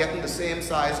 all us getting the same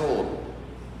size hole.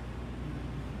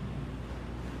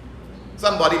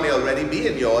 Somebody may already be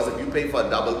in yours if you pay for a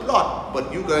double plot,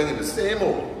 but you're going in the same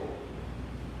hole.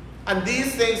 And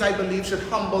these things, I believe, should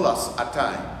humble us at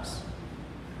times.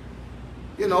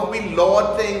 You know, we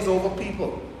lord things over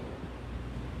people.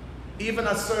 Even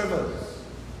as servers.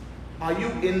 Are you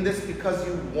in this because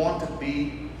you want to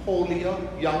be holier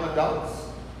young adults?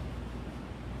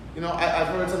 You know, I've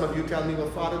heard some of you tell me, well,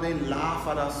 Father, they laugh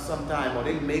at us sometime, or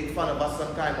they make fun of us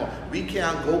sometime, or we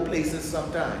can't go places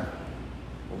sometime.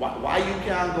 Why you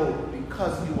can't go?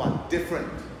 Because you are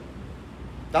different.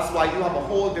 That's why you have a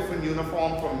whole different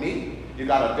uniform from me. You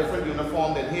got a different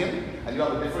uniform than him, and you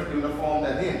have a different uniform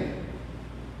than him.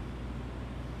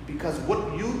 Because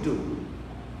what you do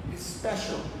is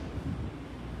special.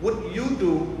 What you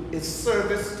do is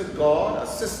service to God,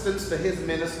 assistance to his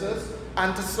ministers,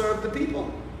 and to serve the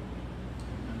people.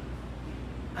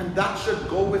 And that should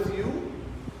go with you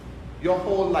your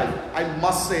whole life. I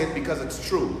must say it because it's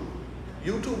true.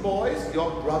 You two boys,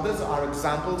 your brothers, are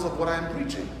examples of what I'm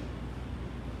preaching.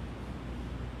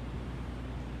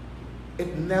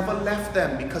 It never left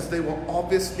them because they were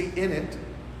obviously in it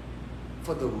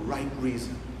for the right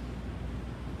reason.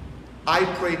 I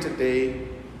pray today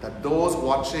that those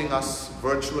watching us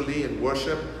virtually in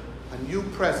worship and you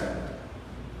present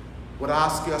would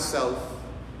ask yourself,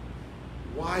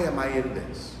 why am I in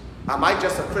this? Am I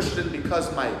just a Christian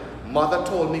because my mother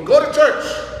told me, go to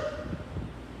church?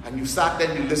 And you sat there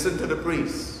and you listened to the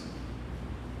priest.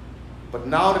 But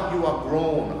now that you are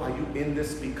grown, are you in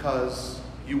this because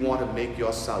you want to make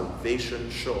your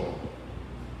salvation sure?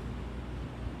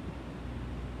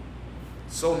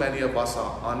 So many of us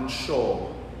are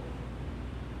unsure.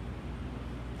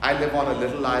 I live on a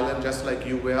little island just like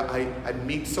you, where I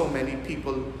meet so many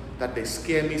people that they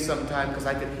scare me sometimes because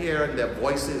I can hear in their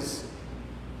voices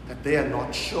that they are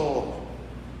not sure.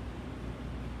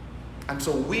 And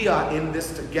so we are in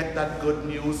this to get that good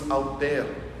news out there.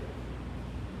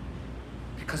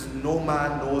 Because no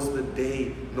man knows the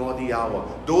day nor the hour.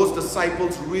 Those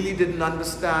disciples really didn't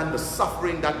understand the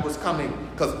suffering that was coming.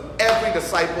 Because every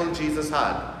disciple Jesus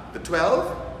had, the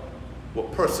 12, were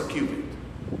persecuted.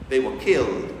 They were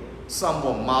killed. Some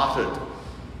were martyred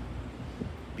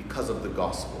because of the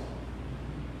gospel.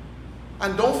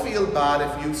 And don't feel bad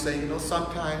if you say, you know,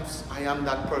 sometimes I am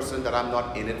that person that I'm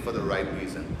not in it for the right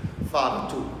reason.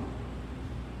 Father too.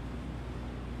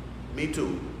 Me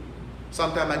too.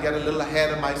 Sometimes I get a little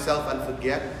ahead of myself and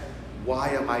forget, why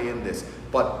am I in this?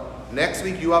 But next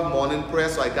week you have morning prayer,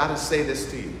 so I got to say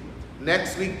this to you.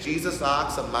 Next week Jesus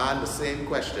asks a man the same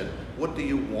question. What do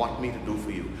you want me to do for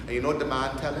you? And you know what the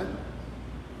man tell him?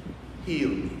 Heal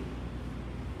me.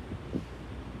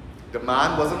 The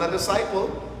man wasn't a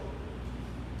disciple.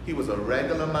 He was a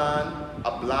regular man,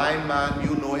 a blind man.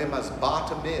 You know him as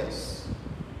Bartimaeus.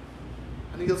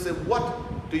 And he'll say,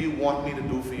 what do you want me to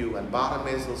do for you? And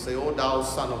Bartimaeus will say, O thou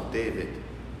son of David,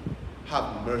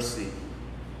 have mercy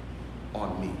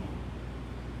on me.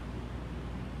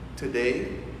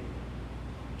 Today,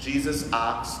 Jesus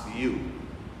asks you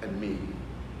and me,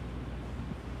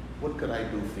 what could I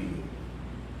do for you?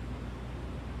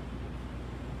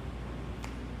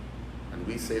 And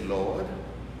we say, Lord,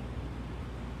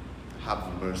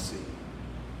 have mercy.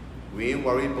 We ain't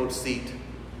worried about seat.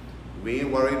 We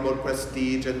ain't worried about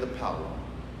prestige and the power.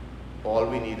 All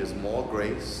we need is more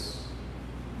grace,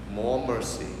 more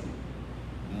mercy,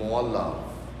 more love.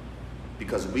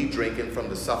 Because we drinking from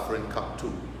the suffering cup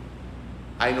too.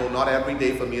 I know not every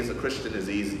day for me as a Christian is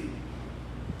easy.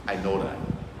 I know that.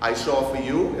 I'm sure for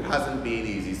you, it hasn't been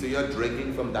easy. So you're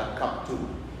drinking from that cup too.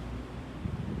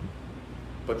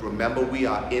 But remember, we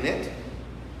are in it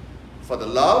for the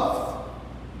love,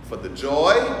 for the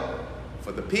joy,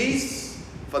 for the peace,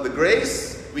 for the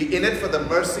grace. We in it for the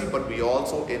mercy, but we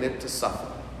also in it to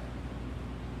suffer.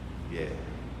 Yeah.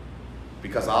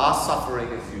 Because our suffering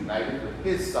is united with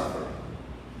his suffering.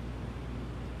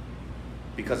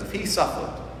 Because if he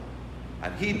suffered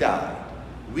and he died,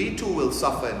 we too will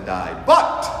suffer and die.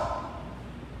 But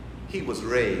he was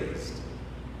raised,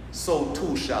 so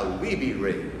too shall we be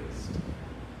raised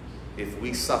if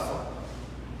we suffer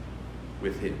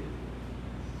with him.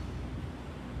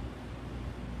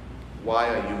 Why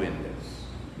are you in this?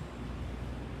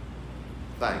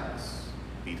 Thanks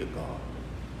be to God.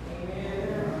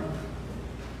 Amen.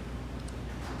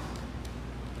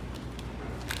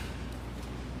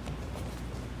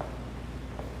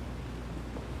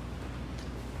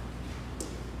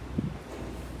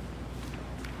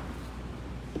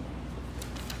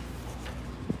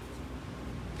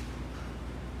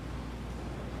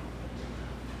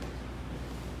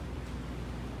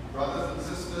 Brothers and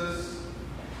sisters,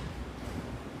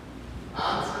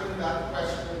 answering that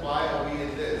question, why are we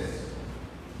in this?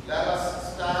 Let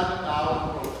us stand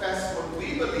now and profess what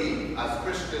we believe as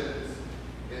Christians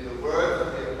in the words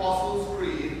of the Apostles'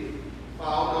 Creed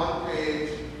found on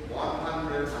page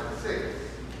 106.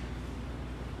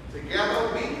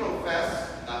 Together we profess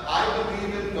that I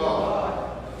believe in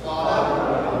God, the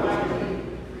Father Almighty,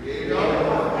 Creator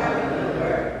of heaven and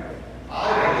earth.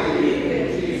 I believe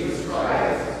in Jesus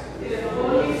Christ, His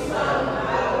only Son,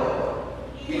 our Lord.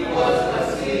 He was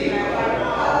conceived by the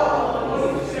power of the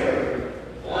Holy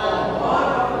Spirit, born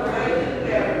of the Virgin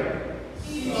Mary.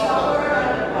 He suffered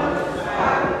under Pontius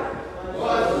Pilate,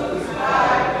 was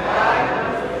crucified, died, and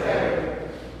was buried.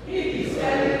 He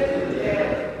descended to the dead.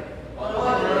 On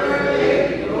the third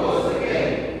day he rose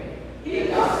again. He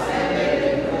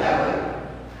ascended into heaven,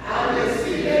 and is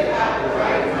seated at the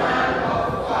right hand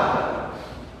of the Father.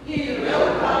 He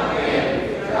will come again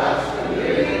to judge the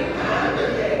living and the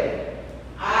dead.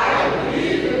 I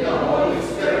believe in the Holy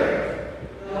Spirit,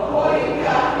 the Holy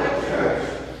Catholic Church,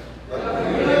 the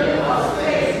communion of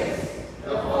saints,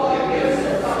 the forgiveness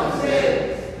of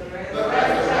sins, the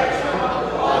resurrection of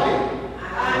the body,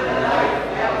 and the life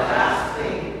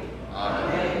everlasting.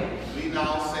 Amen. We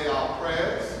now say our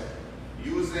prayers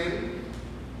using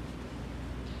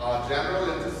our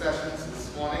general intercessions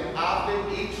this morning. After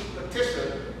each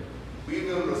petition, we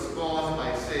will respond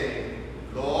by saying,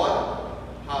 Lord,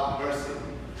 have mercy.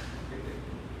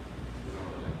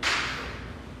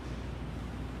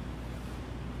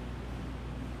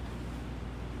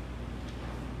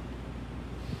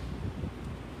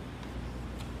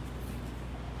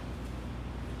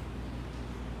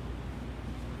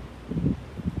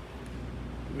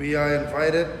 We are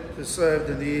invited to serve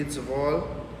the needs of all,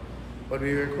 but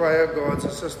we require God's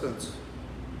assistance.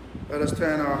 Let us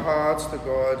turn our hearts to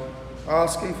God,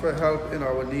 asking for help in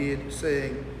our need,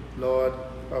 saying, Lord,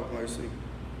 have mercy.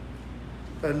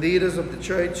 That leaders of the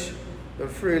church will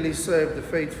freely serve the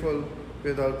faithful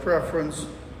without preference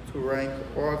to rank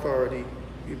or authority.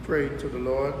 We pray to the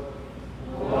Lord.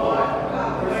 Lord,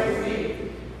 have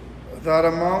mercy. That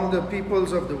among the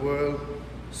peoples of the world,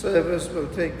 service will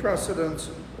take precedence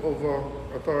over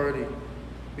authority.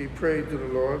 We pray to the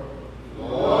Lord.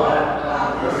 Lord,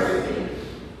 have mercy.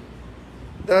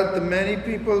 That the many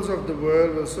peoples of the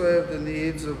world will serve the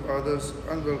needs of others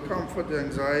and will comfort the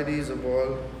anxieties of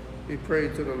all. We pray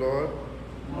to the Lord.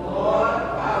 Lord,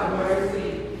 have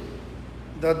mercy.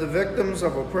 That the victims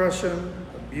of oppression,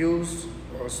 abuse,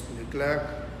 or neglect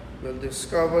will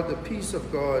discover the peace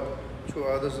of God through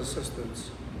others' assistance,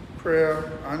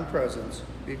 prayer, and presence.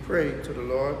 We pray to the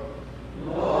Lord.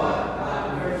 Lord,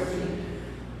 have mercy.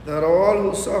 That all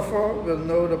who suffer will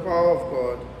know the power of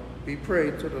God. We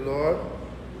pray to the Lord.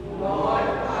 Lord,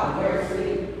 have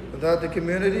mercy. That the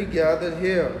community gathered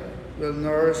here will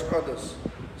nourish others,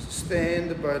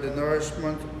 sustained by the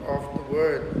nourishment of the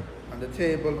Word and the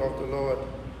table of the Lord.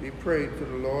 We pray to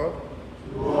the Lord.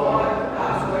 Lord,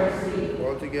 have mercy.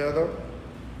 All together.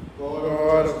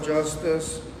 God of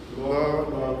justice, Lord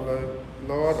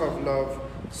of love,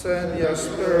 send your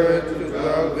Spirit to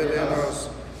dwell within us,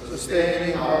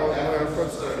 sustaining our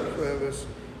efforts of service.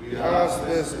 We ask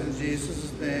this in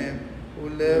Jesus' name, who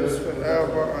lives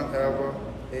forever and ever.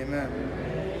 Amen.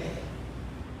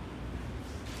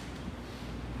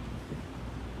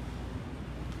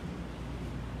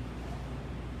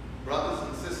 Brothers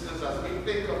and sisters, as we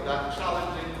think of that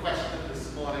challenging question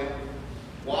this morning,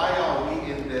 why are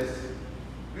we in this?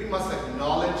 We must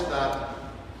acknowledge that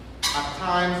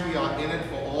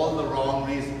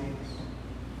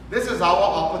is our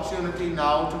opportunity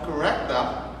now to correct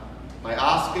that by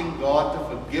asking God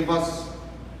to forgive us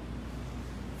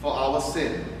for our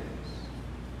sins.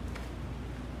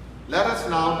 Let us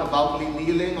now, devoutly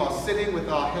kneeling or sitting with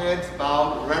our heads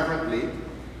bowed reverently,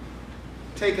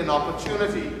 take an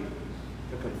opportunity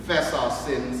to confess our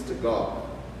sins to God.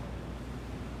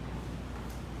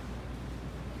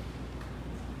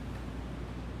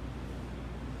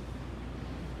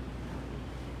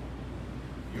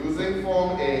 Using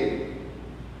Form A,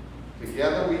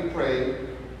 together we pray,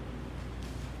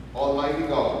 Almighty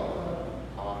God,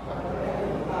 our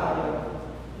Heavenly Father,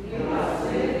 we must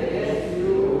sin against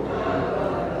you and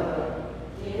one another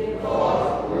in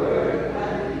thought, word,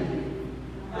 and deed,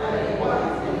 and in what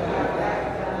we have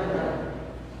left undone.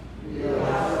 We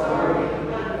are sorry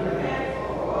and repent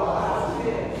of all our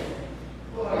sins.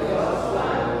 For your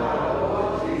Son, our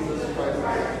Lord Jesus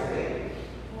Christ's sake,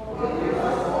 forgive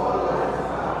us all our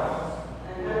faults,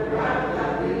 and grant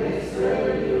that we may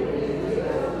serve you in wisdom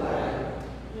and life,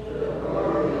 to the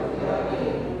glory of your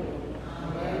name.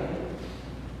 Amen.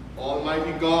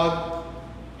 Almighty God,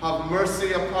 have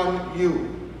mercy upon you.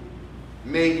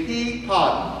 May he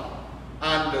pardon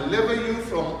and deliver you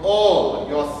from all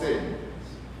your sins.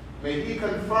 May he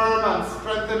confirm and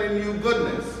strengthen in you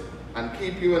goodness and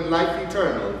keep you in life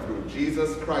eternal through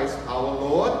Jesus Christ our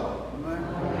Lord.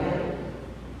 Amen.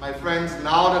 My friends,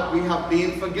 now that we have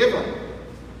been forgiven,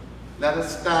 let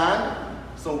us stand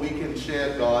so we can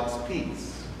share God's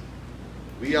peace.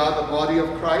 We are the body of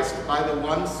Christ by the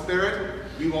one Spirit.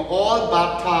 We were all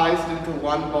baptized into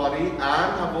one body and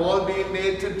have all been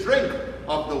made to drink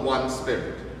of the one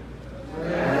Spirit.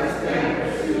 Let us then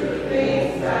pursue the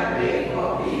things that make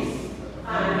for peace,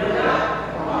 and do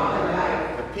not command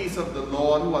life. The peace of the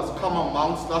Lord who has come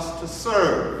amongst us to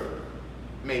serve,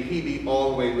 may he be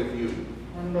always with you.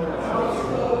 And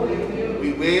also with you.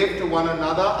 We wave to one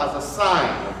another as a sign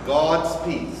of God's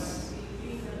peace.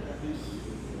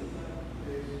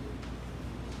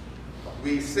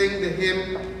 We sing the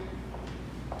hymn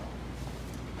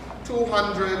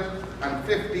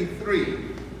 253,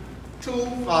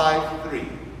 253.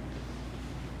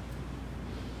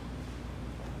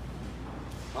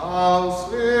 How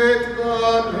sweet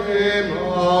the name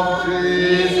of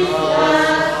Jesus.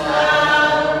 Amen.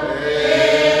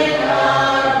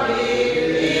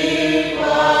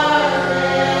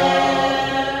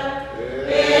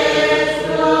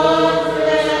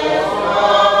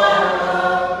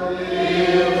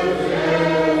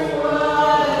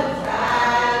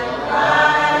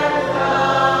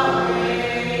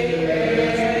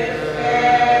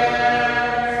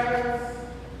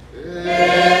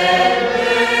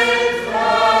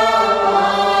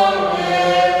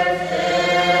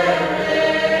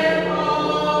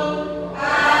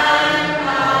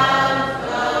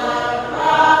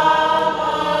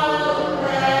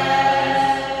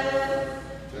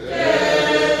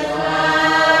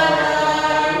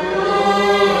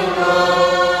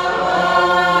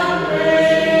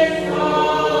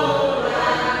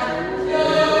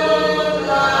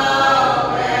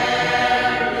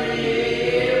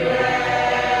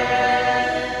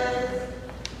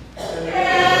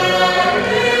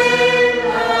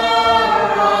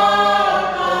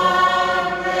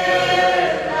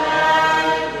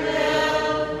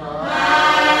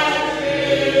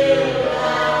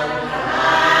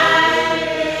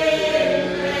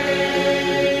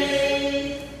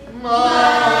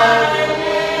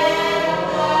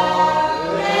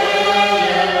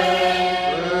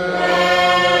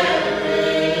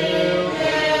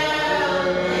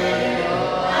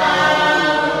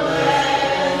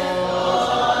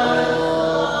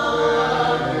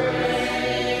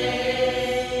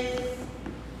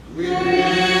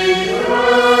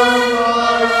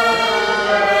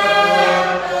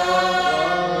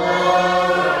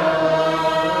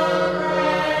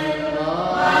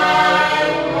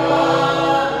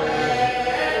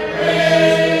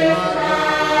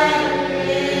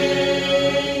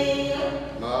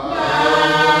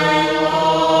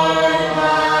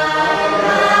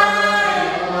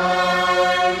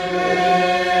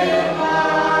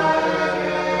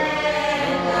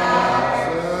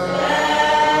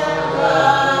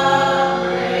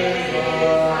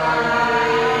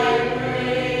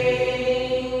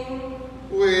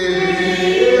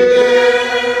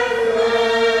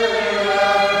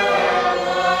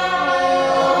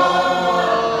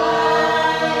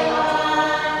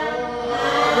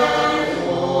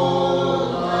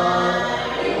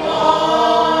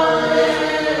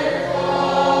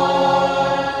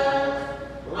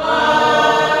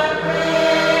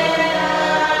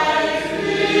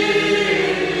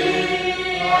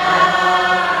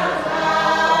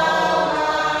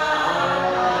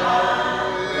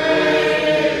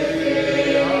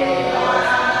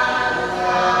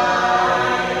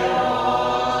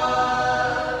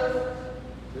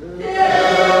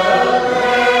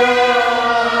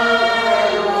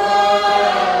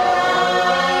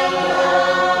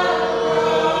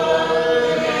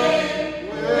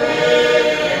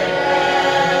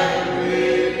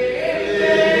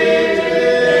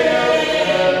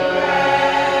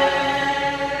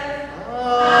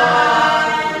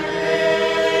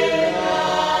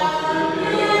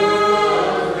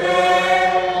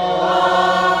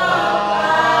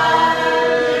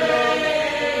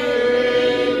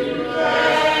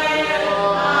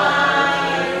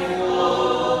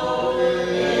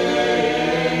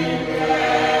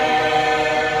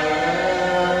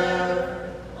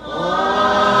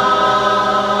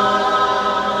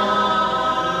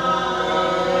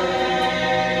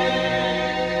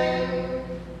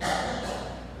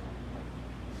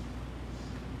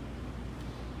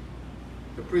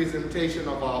 presentation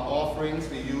of our offerings,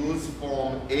 we use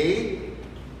Form A,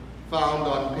 found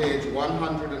on page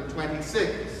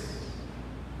 126.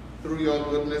 Through your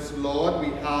goodness, Lord,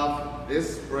 we have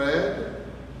this bread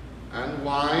and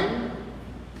wine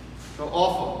to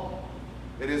offer.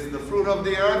 It is the fruit of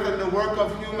the earth and the work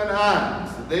of human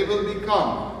hands. They will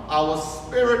become our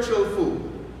spiritual food.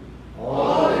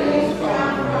 All things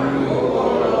come from you, O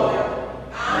Lord,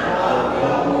 and of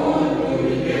your womb we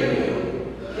will give you.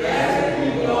 Blessed be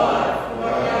God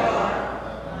forever.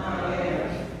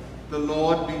 Amen. The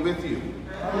Lord be with you.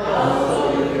 And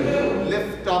also with you.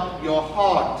 Lift up your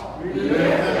heart. We lift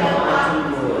them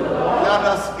up to the Lord. Let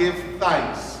us give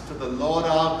thanks to the Lord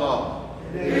our God.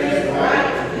 It is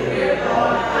right to give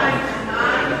God thanks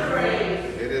and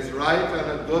praise. It is right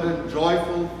and a good and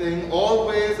joyful thing,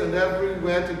 always and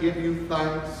everywhere to give you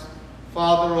thanks,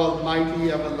 Father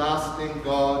Almighty, everlasting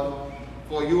God,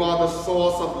 for you are the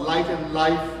source of light and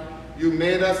life. You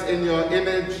made us in your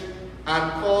image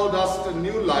and called us to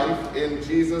new life in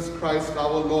Jesus Christ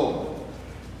our Lord.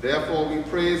 Therefore we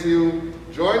praise you,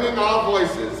 joining our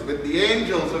voices with the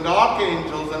angels and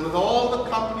archangels and with all the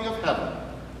company of heaven,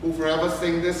 who forever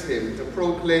sing this hymn to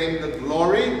proclaim the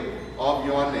glory of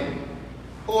your name.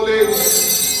 Holy, holy,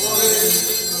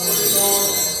 holy Lord,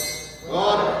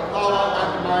 God of power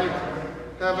and might,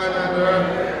 heaven and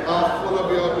earth are full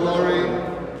of your glory.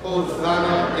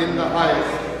 Hosanna in the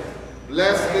highest.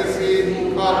 Blessed is he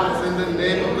who comes in the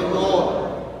name of the Lord.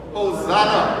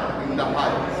 Hosanna in the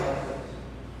highest.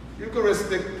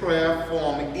 Eucharistic Prayer,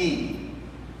 Form E,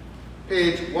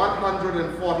 page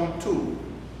 142.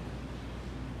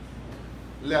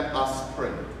 Let us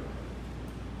pray.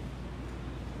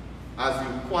 As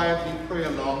you quietly pray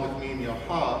along with me in your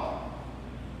heart,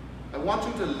 I want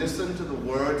you to listen to the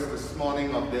words this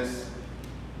morning of this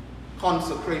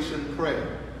consecration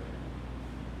prayer.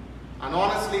 And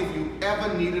honestly, if you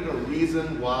ever needed a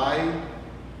reason why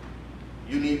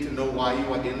you need to know why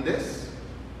you are in this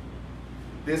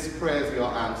prayer is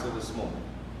your answer this morning.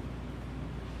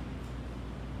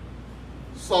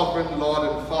 Sovereign Lord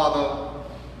and Father,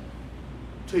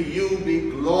 to you be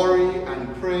glory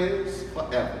and praise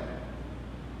forever.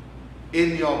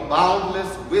 In your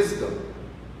boundless wisdom,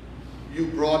 you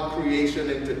brought creation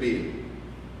into being.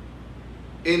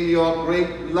 In your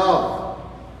great love,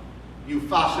 you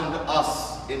fashioned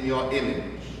us in your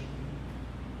image.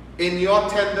 In your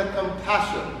tender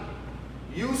compassion,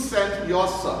 you sent your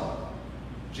Son,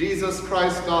 Jesus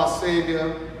Christ our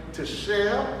Savior, to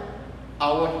share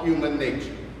our human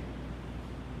nature.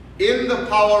 In the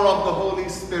power of the Holy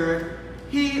Spirit,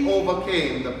 he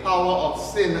overcame the power of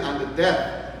sin and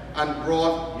death and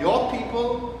brought your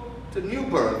people to new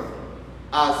birth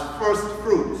as first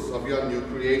fruits of your new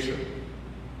creation.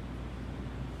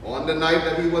 On the night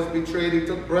that he was betrayed, he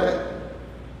took bread,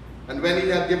 and when he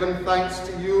had given thanks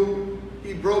to you,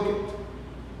 he broke it,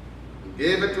 and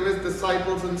gave it to his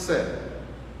disciples and said,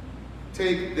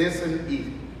 "Take this and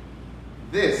eat.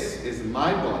 This is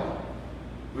my body,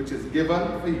 which is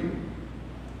given for you.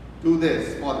 Do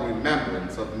this for the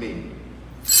remembrance of me."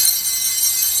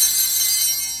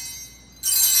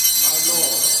 My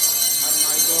Lord and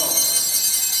my God.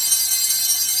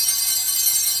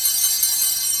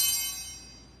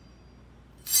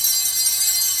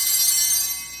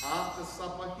 After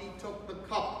supper, he took the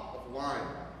cup of wine,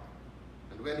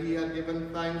 and when he had given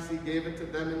thanks, he gave it to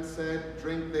them and said,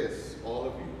 "Drink this, all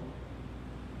of you.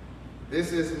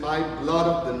 This is my blood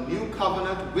of the new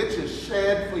covenant, which is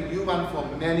shed for you and for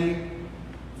many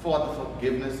for the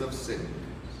forgiveness of sins.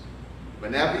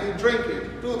 Whenever you drink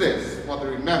it, do this for the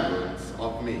remembrance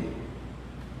of me."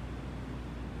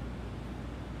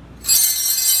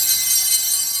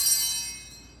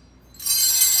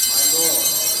 My Lord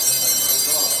and my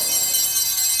God.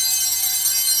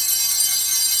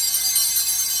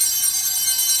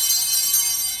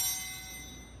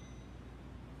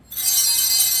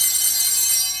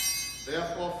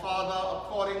 Therefore, Father,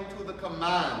 according to the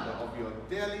command of your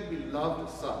dearly beloved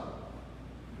Son,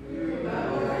 We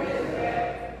remember his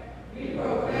death. We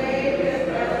proclaim his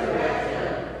resurrection.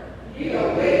 We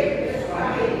await his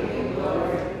coming in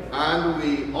glory. and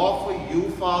we offer you,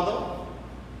 Father,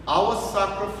 our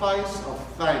sacrifice of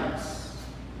thanks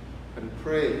and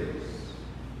praise.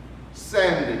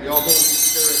 Send your Holy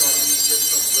Spirit on these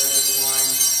gifts of bread and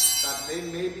wine, that they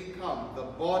may become the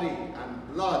body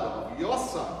and blood of your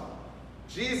Son,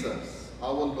 Jesus,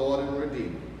 our Lord and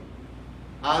Redeemer.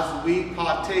 As we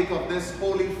partake of this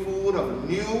holy food of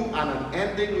new and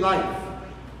unending life,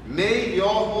 may your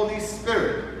Holy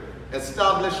Spirit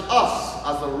establish us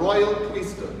as a royal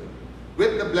priesthood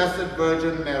with the Blessed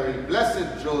Virgin Mary,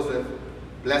 Blessed Joseph,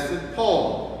 Blessed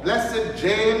Paul, for blessed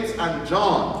James and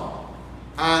John,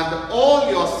 and all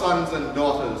your sons and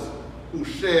daughters who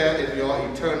share in your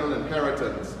eternal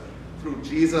inheritance through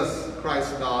Jesus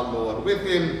Christ our Lord, with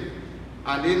him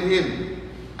and in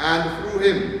him and through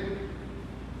him,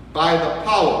 by the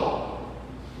power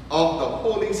of the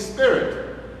Holy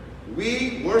Spirit,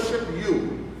 we worship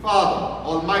you, Father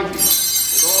Almighty,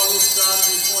 with all who stand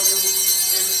before you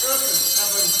in earth and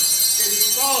heaven, in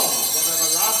songs of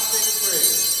everlasting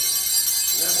praise.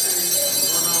 Blessing,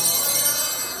 honor,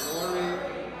 glory,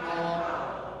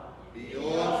 power be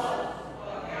yours.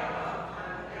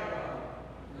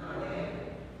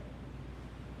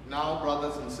 Now,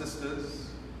 brothers and sisters,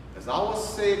 as our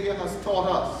Savior has taught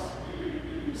us,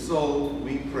 so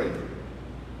we pray.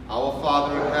 Our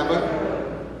Father in heaven,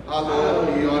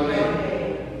 hallowed be your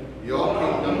name. Your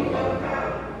kingdom come.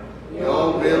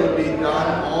 Your will be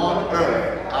done on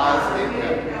earth as in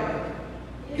heaven.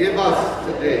 Give us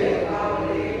today.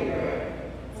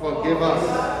 Forgive us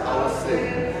our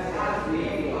sins.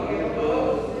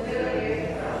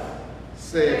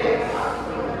 Save us.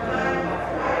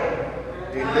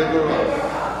 Deliver us.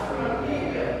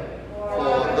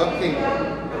 For the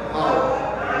kingdom, the power,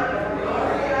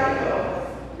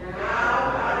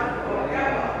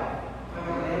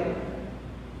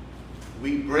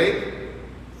 we break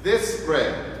this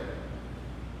bread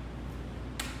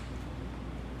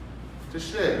to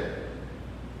share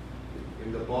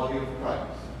in the body of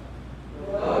Christ.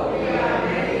 Though we are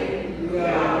many, we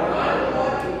are one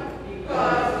body,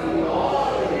 because we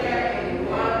all share in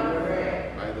one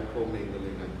bread. By the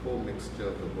commingling and commixture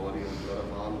of the body and blood of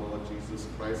our Lord Jesus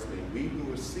Christ, may we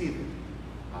who receive it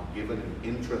are given an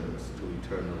entrance to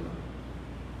eternal life.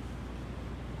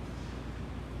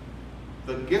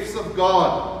 The gifts of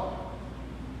God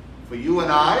for you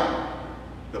and I,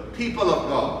 the people of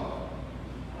God.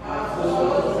 Our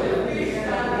souls will be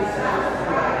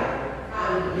satisfied,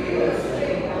 and we will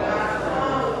sing glad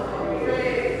songs of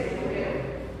praise to him.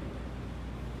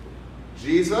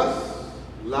 Jesus,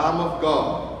 Lamb of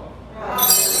God.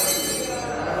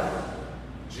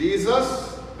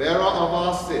 Jesus, bearer of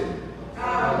our sin.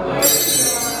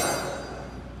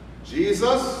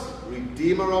 Jesus,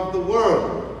 Redeemer of the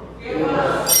world. Give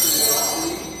us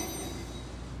your peace.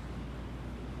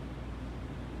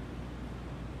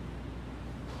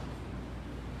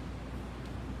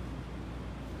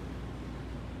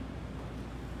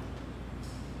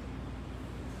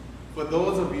 For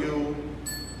those of you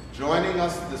joining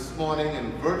us this morning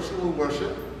in virtual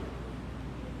worship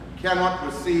and cannot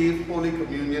receive Holy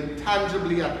Communion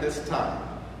tangibly at this time,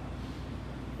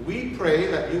 we pray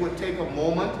that you would take a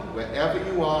moment wherever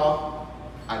you are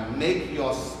and make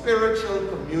your spiritual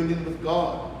communion with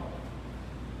God.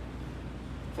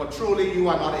 For truly you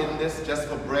are not in this just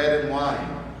for bread and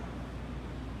wine,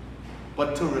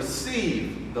 but to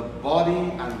receive the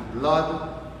body and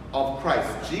blood of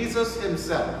Christ, Jesus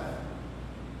himself.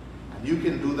 And you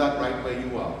can do that right where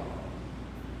you are.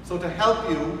 So to help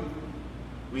you,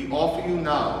 we offer you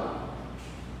now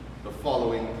the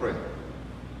following prayer.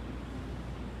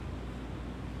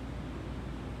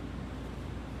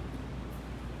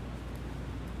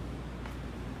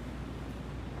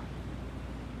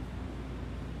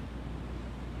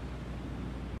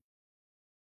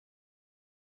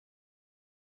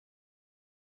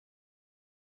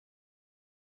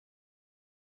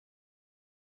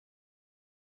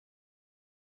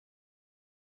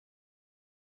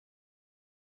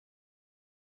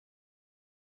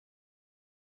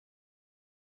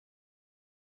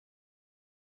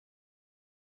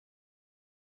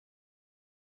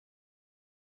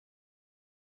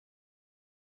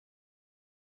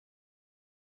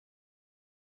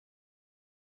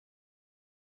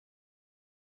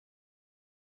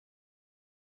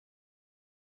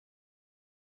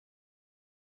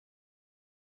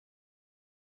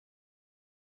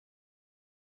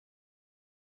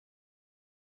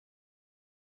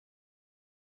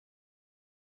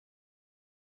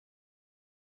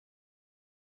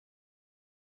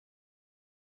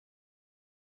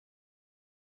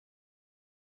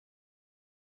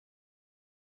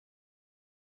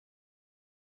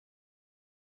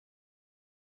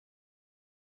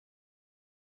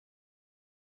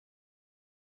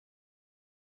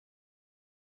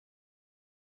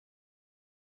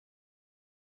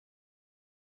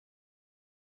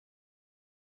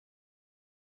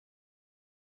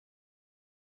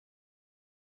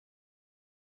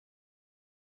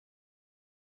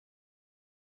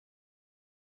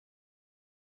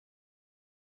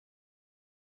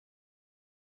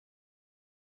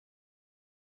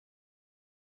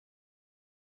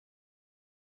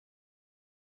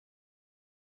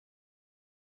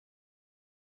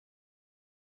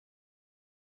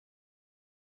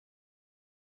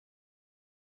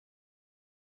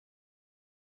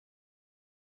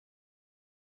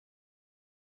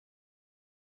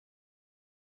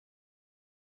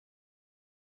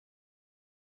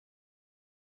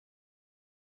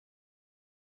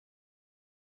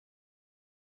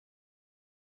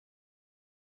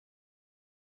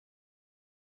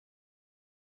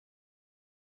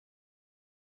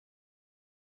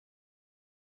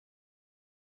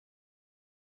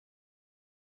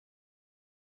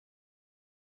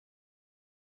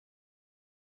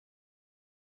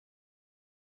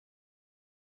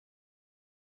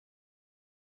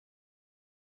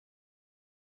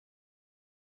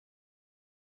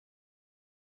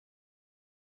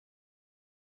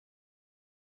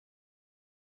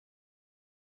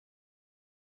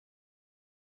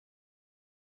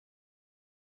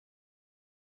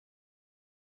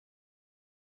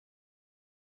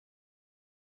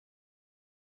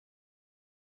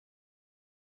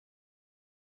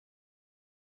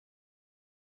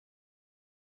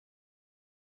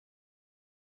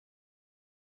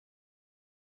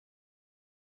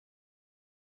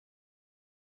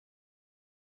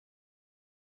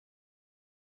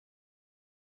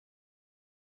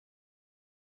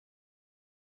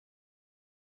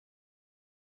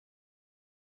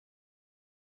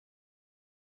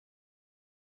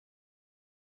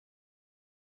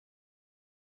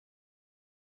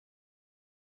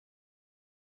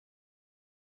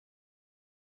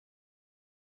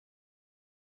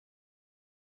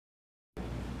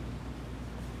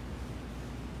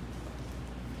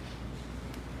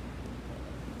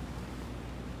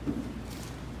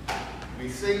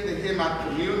 sing the hymn at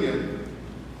communion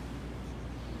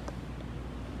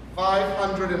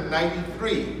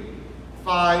 593.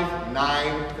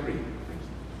 593.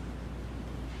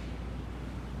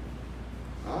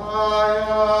 I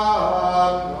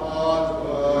am not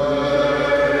worthy.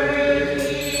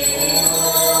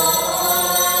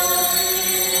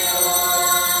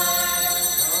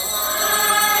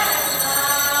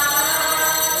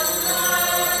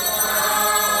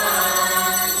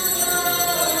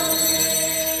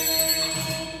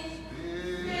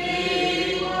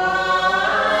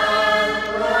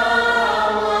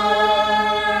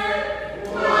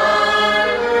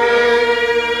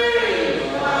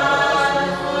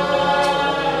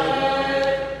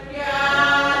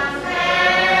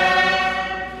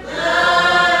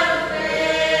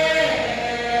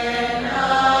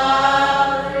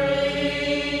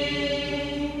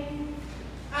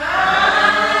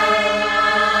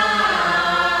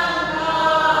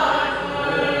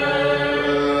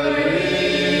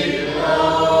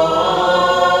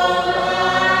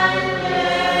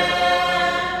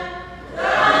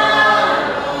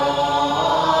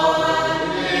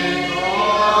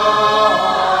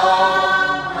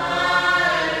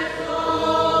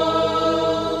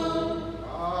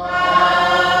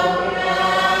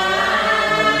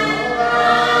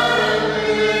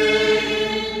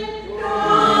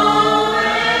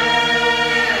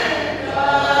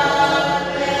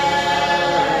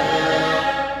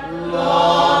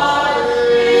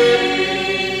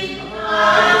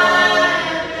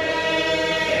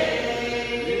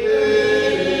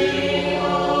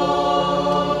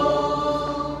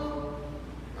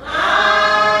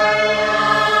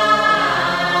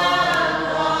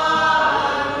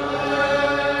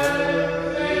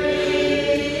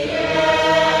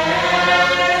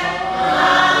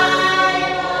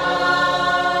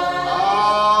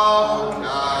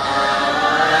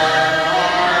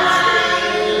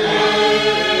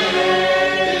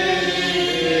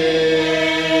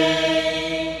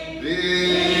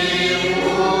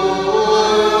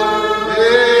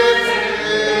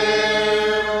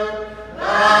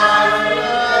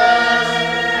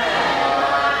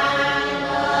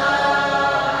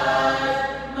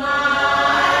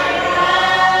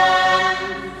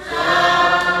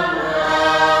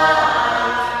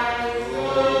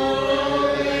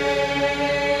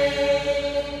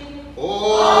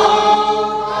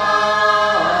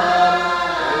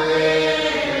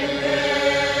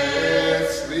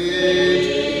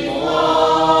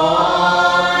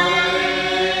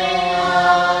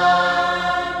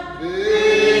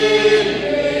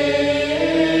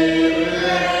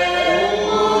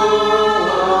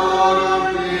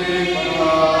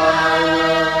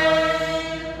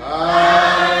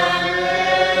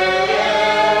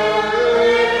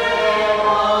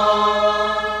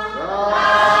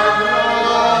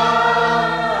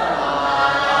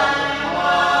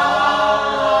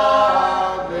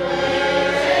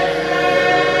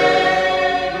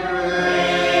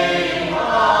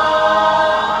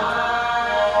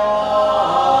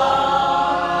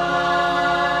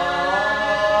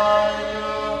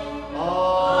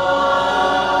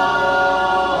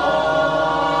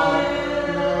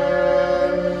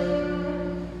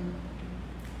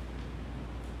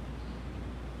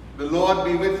 The Lord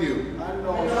be with you. And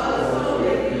also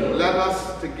with you. Let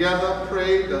us together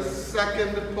pray the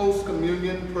second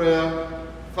post-communion prayer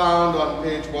found on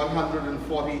page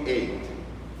 148.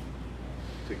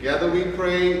 Together we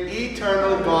pray,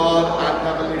 Eternal God and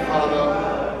Heavenly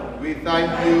Father, we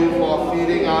thank you for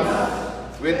feeding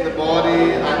us with the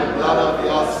body and blood of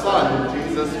your Son,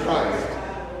 Jesus Christ.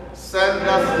 Send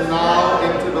us now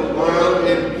into the world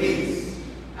in peace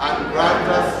and grant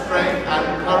us strength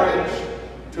and courage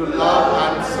to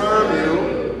love and serve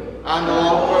you and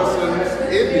all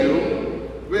persons in you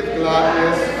with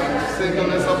gladness and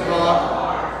singleness of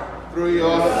heart through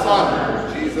your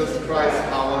Son, Jesus Christ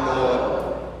our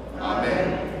Lord.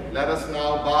 Amen. Let us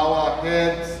now bow our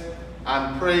heads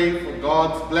and pray for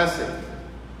God's blessing.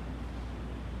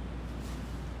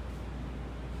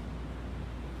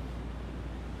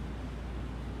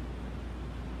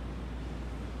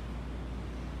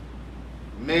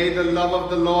 May the love of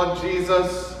the Lord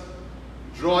Jesus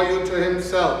draw you to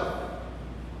himself.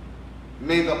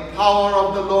 May the power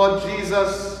of the Lord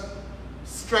Jesus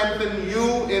strengthen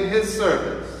you in his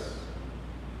service.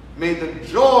 May the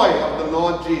joy of the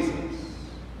Lord Jesus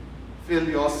fill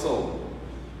your soul.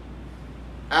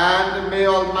 And may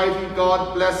Almighty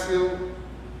God bless you,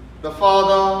 the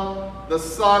Father, the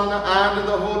Son, and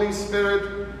the Holy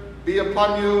Spirit be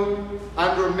upon you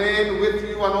and remain with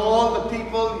you and all the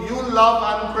people you love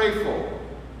and pray for,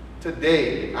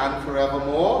 today and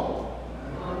forevermore.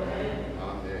 Amen. Amen.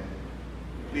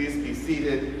 please be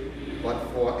seated, but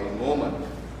for a moment.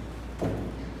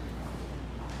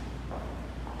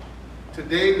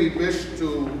 Today we wish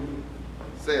to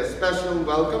say a special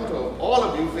welcome to all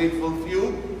of you faithful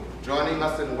few joining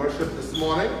us in worship this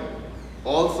morning.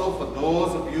 Also for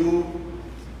those of you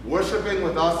worshiping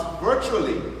with us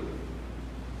virtually,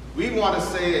 we want to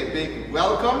say a big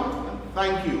welcome and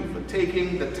thank you for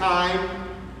taking the time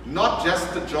not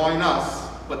just to join us,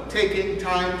 but taking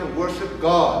time to worship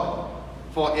God,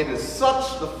 for it is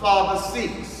such the Father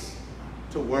seeks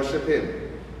to worship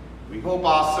Him. We hope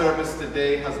our service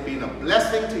today has been a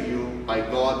blessing to you by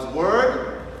God's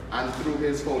Word and through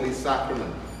His Holy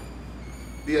Sacrament.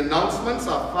 The announcements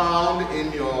are found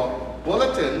in your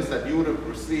bulletins that you would have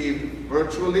received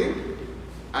virtually,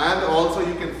 and also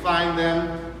you can find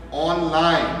them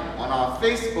online on our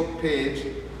Facebook page.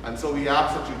 And so we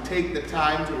ask that you take the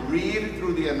time to read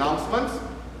through the announcements,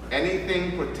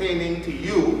 anything pertaining to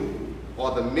you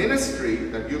or the ministry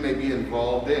that you may be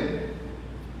involved in.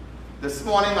 This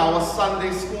morning our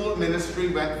Sunday school ministry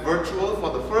went virtual for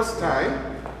the first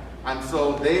time, and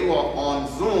so they were on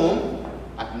Zoom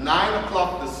at 9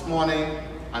 o'clock this morning,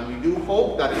 and we do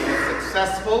hope that it was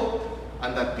successful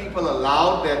and that people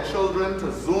allowed their children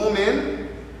to Zoom in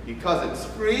because it's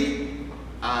free,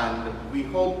 and we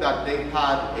hope that they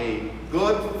had a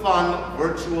good, fun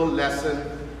virtual lesson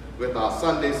with our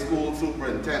Sunday school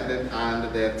superintendent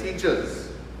and their teachers.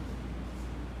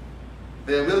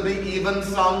 There will be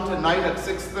evensong tonight at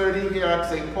 6:30 here at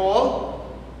St. Paul.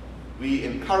 We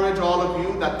encourage all of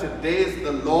you that today is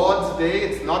the Lord's Day,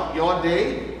 it's not your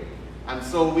day. And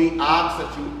so we ask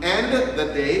that you end the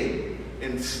day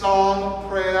in song,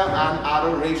 prayer, and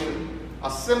adoration. A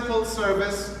simple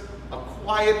service, a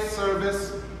quiet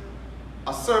service,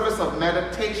 a service of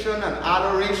meditation and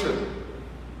adoration.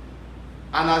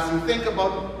 And as you think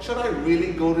about, should I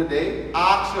really go today?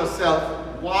 Ask yourself,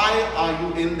 why are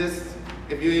you in this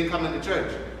if you ain't coming to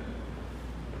church?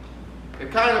 It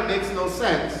kind of makes no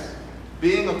sense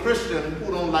being a Christian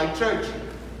who don't like church.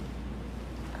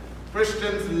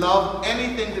 Christians love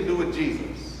anything to do with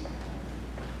Jesus.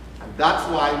 And that's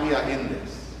why we are in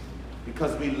this,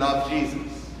 because we love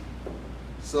Jesus.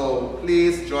 So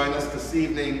please join us this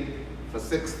evening for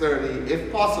 6:30,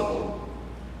 if possible,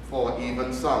 for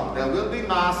evensong. There will be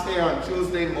Mass here on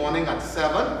Tuesday morning at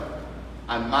 7,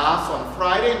 and Mass on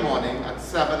Friday morning at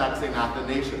 7 at St.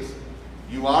 Athanasius.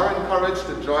 You are encouraged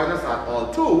to join us at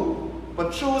all too,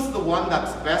 but choose the one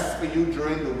that's best for you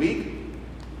during the week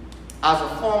as a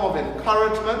form of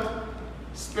encouragement,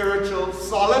 spiritual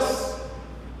solace,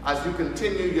 as you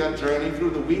continue your journey through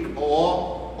the week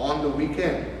or on the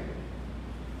weekend.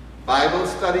 Bible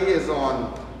study is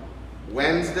on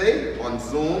Wednesday on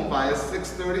Zoom via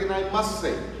 6:30, and I must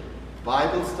say,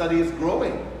 Bible study is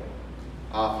growing.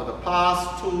 For the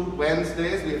past 2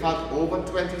 Wednesdays, we've had over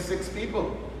 26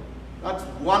 people. That's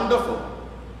wonderful.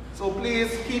 So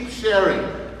please keep sharing,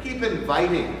 keep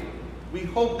inviting. We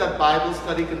hope that Bible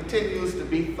study continues to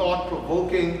be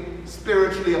thought-provoking,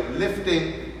 spiritually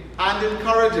uplifting, and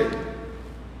encouraging,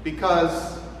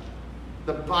 because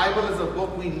the Bible is a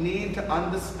book we need to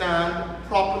understand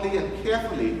properly and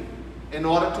carefully in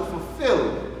order to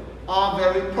fulfill our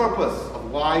very purpose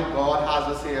of why God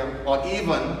has us here, or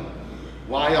even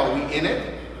why are we in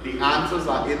it? The answers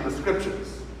are in the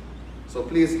scriptures. So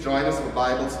please join us for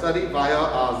Bible study via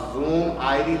our Zoom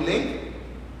ID link.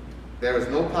 There is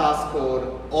no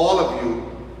passcode. All of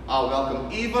you are welcome,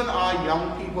 even our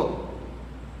young people.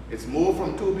 It's moved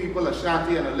from 2 people,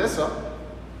 Ashanti and Alyssa,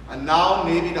 and now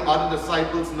maybe the other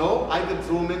disciples know I could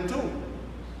Zoom in too.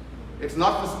 It's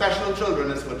not for special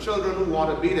children, it's for children who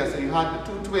want to be there. So you had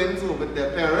the 2 twins who were with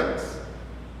their parents,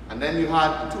 and then you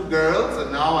had the 2 girls,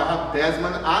 and now I have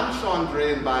Desmond and Chandra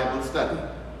in Bible study.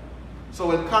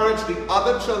 So encourage the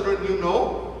other children you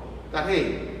know that,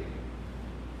 hey,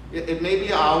 it may be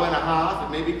an hour and a half,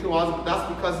 it may be 2 hours, but that's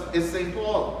because it's St.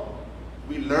 Paul.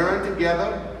 We learn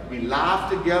together, we laugh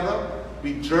together,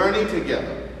 we journey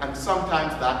together, and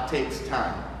sometimes that takes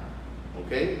time.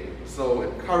 Okay? So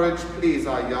encourage, please,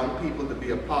 our young people to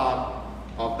be a part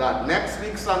of that. Next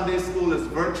week, Sunday school is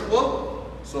virtual,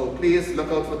 so please look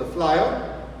out for the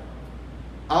flyer.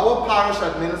 Our parish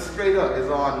administrator is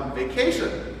on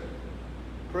vacation.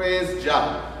 Praise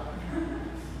Jah.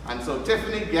 And so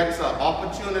Tiffany gets an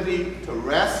opportunity to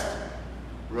rest,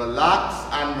 relax,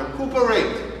 and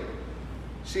recuperate.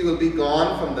 She will be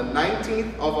gone from the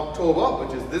 19th of October,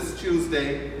 which is this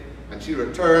Tuesday, and she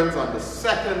returns on the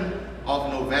 2nd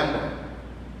of November.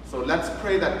 So let's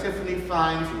pray that Tiffany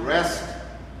finds rest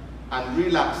and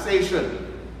relaxation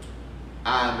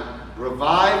and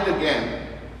revived again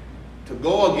to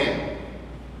go again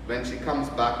when she comes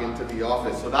back into the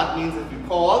office. So that means if you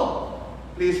call,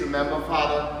 please remember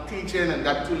father teaching and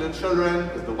got 2 little children,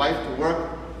 because the wife to work.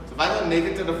 So if I don't make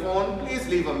it to the phone, please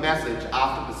leave a message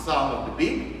after the sound of the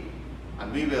beep,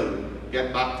 and we will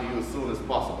get back to you as soon as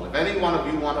possible. If any one of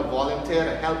you want to volunteer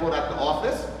to help out at the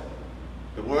office,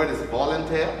 the word is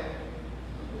volunteer.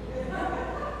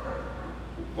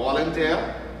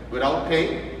 Volunteer without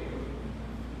pay.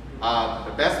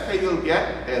 The best pay you'll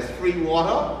get is free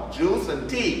water, juice, and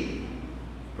tea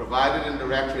provided in the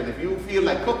rectory. And if you feel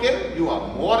like cooking, you are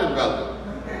more than welcome.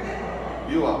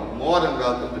 You are more than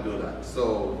welcome to do that.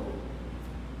 So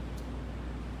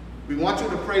we want you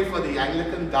to pray for the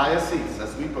Anglican Diocese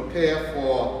as we prepare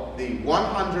for the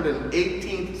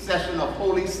 118th session of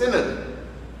Holy Synod.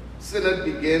 Synod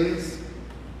begins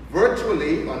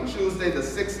virtually on Tuesday the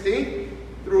 16th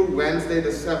through Wednesday the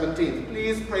 17th.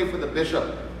 Please pray for the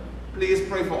bishop. Please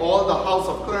pray for all the House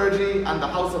of Clergy and the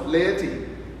House of Laity,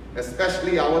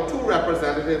 especially our 2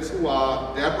 representatives who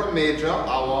are Deborah Major,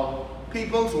 our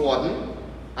People's Warden,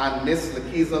 and Miss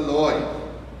Lakeeza Lloyd.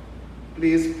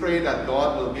 Please pray that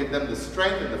God will give them the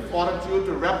strength and the fortitude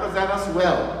to represent us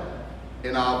well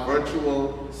in our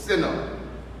virtual synod.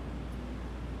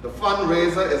 The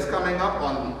fundraiser is coming up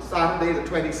on Saturday the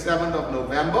 27th of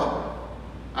November,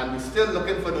 and we're still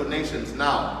looking for donations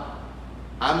now.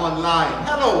 I'm online.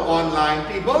 Hello, online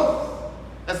people,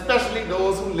 especially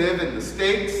those who live in the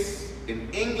States, in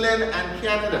England and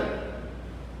Canada.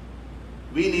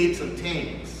 We need some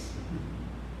things.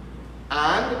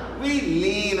 And we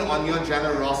lean on your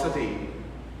generosity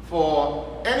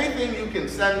for anything you can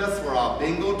send us for our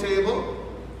bingo table,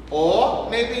 or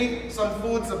maybe some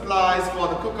food supplies for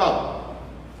the cookout.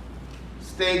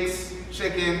 Steaks,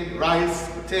 chicken, rice,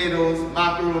 potatoes,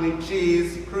 macaroni,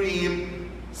 cheese, cream,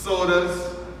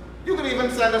 sodas. You can even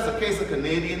send us a case of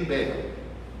Canadian Bale.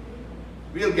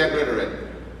 We'll get rid of it.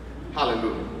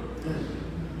 Hallelujah.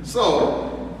 So,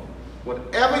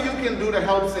 whatever you can do to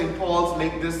help St. Paul's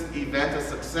make this event a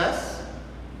success,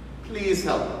 please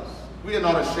help us. We are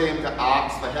not ashamed to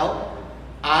ask for help,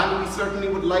 and we certainly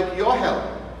would like your help,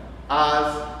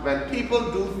 as when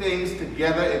people do things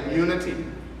together in unity,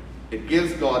 it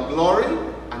gives God glory,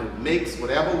 and it makes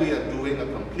whatever we are doing a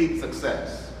complete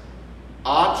success.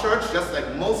 Our church, just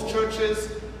like most churches,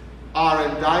 are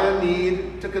in dire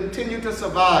need to continue to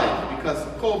survive, because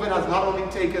COVID has not only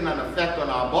taken an effect on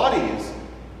our bodies,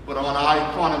 but on our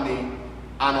economy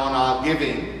and on our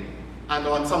giving and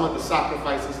on some of the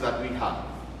sacrifices that we have.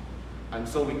 And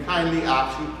so we kindly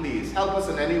ask you, please help us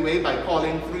in any way by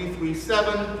calling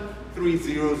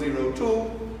 337-3002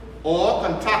 or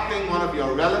contacting one of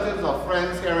your relatives or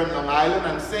friends here in Long Island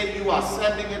and say you are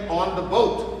sending it on the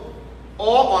boat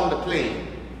or on the plane.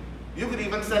 You could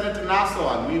even send it to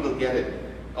Nassau and we will get it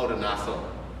out of Nassau.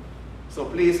 So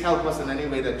please help us in any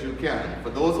way that you can. For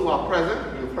those who are present,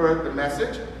 you've heard the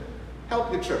message,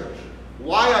 help the church.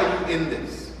 Why are you in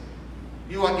this?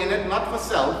 You are in it not for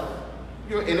self,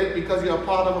 you're in it because you're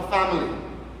part of a family.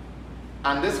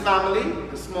 And this family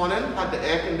this morning had the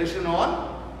air conditioner on,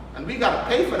 and we got to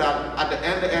pay for that at the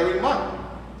end of every month.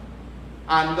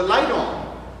 And the light on.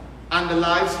 And the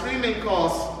live streaming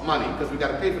costs money, because we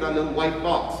got to pay for that little white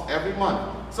box every month.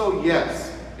 So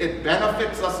yes, it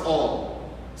benefits us all.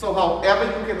 So however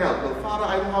you can help. Well, Father,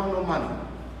 I don't have no money.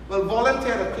 Well,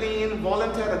 volunteer to clean,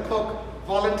 volunteer to cook,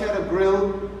 volunteer to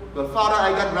grill. Well, Father,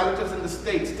 I got relatives in the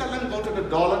States. Tell them go to the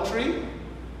Dollar Tree.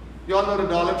 You all know the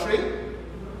Dollar Tree?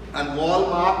 And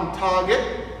Walmart and Target.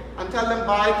 And tell them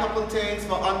buy a couple things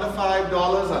for under $5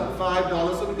 and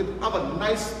 $5 so we could have a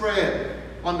nice spread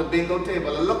on the bingo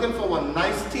table. I'm looking for one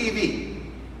nice TV,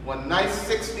 one nice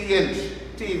 60-inch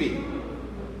TV.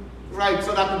 Right,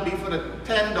 so that would be for the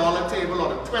 $10 table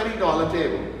or the $20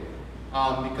 table.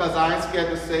 Because I'm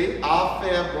scared to say our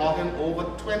fare brought in over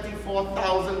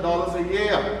 $24,000 a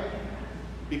year.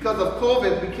 Because of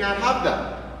COVID, we can't have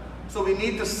that. So we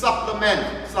need to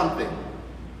supplement something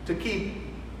to keep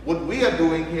what we are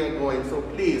doing here going. So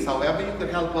please, however you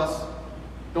could help us,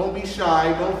 don't be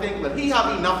shy. Don't think, well, he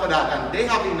have enough of that and they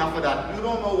have enough of that. You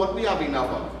don't know what we have enough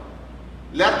of.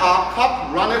 Let our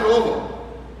cup run it over.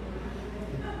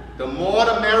 The more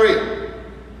the merrier.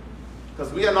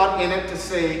 Because we are not in it to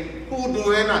say who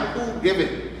doing and who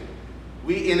giving.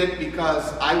 We in it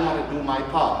because I want to do my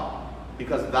part.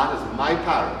 Because that is my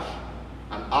parish.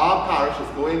 And our parish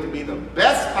is going to be the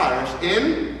best parish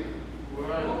in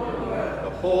the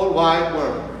whole wide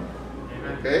world.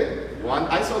 Okay?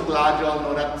 I'm so glad you all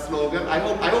know that slogan. I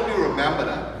hope you remember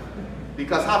that.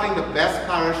 Because having the best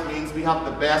parish means we have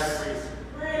the best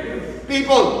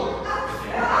people.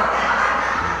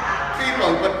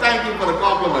 People, but thank you for the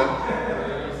compliment.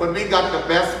 But we got the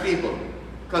best people.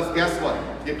 Because guess what?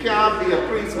 You can't be a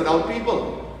priest without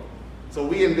people. So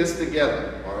we in this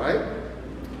together, all right?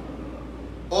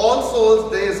 All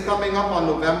Souls Day is coming up on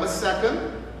November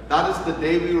 2nd. That is the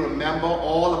day we remember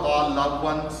all of our loved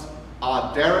ones,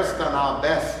 our dearest and our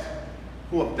best,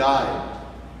 who have died.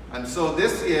 And so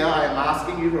this year I am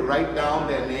asking you to write down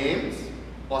their names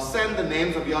or send the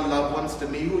names of your loved ones to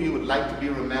me who you would like to be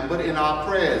remembered in our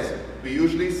prayers. We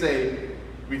usually say,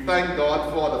 we thank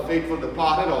God for the faithful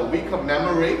departed, or we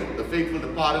commemorate the faithful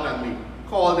departed and we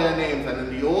call their names. And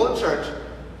in the old church,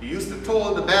 you used to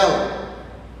toll the bell.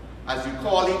 As you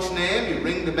call each name, you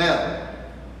ring the bell.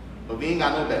 But we ain't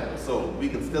got no bell, so we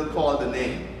can still call the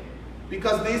name.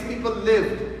 Because these people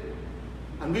lived,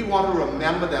 and we want to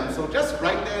remember them. So just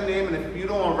write their name, and if you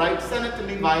don't want to write, send it to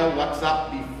me via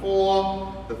WhatsApp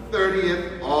before the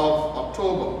 30th of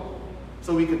October,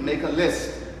 so we can make a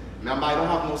list. Remember, I don't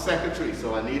have no secretary,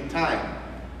 so I need time.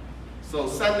 So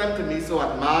send them to me, so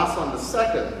at Mass on the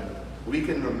 2nd, we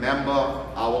can remember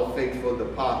our faithful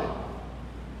departed.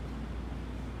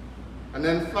 And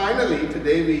then finally,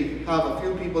 today we have a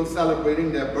few people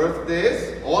celebrating their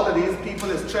birthdays. All of these people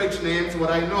is church names,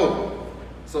 what I know.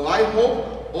 So I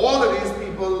hope all of these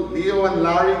people, Leo and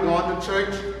Larry, gone to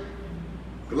church.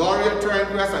 Gloria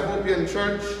Turnquest, I hope you're in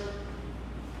church.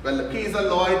 Well, Lakeeza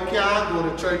Lloyd can't go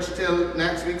to church till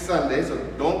next week Sunday, so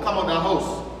don't come out of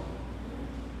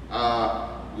the house.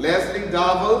 Leslie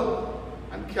Darville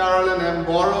and Carolyn M.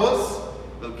 Burrows.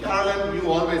 Well, Carolyn, you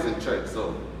always in church,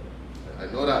 so I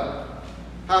know that.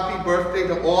 Happy birthday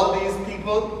to all these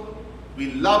people.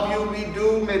 We love you, we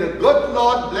do. May the good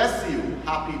Lord bless you.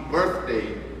 Happy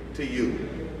birthday to you.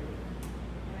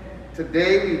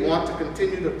 Today we want to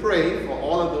continue to pray for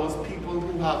all of those people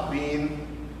who have been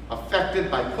affected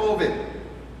by COVID.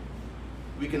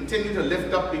 We continue to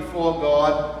lift up before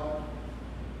God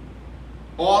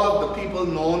all of the people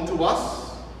known to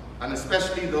us, and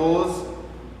especially those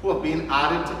who have been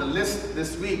added to the list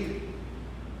this week.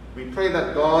 We pray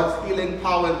that God's healing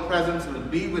power and presence will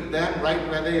be with them right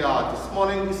where they are. This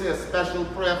morning we say a special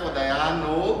prayer for Diane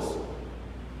Knowles.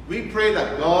 We pray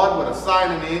that God would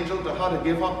assign an angel to her to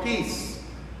give her peace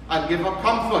and give her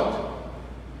comfort,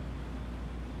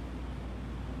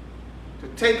 to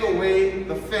take away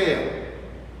the fear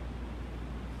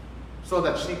so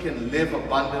that she can live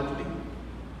abundantly.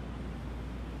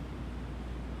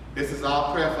 This is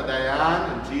our prayer for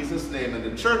Diane in Jesus' name. And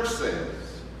the church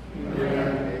says,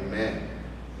 Amen. Amen.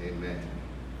 Amen.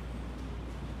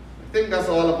 I think that's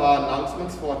all of our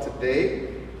announcements for today.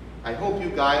 I hope you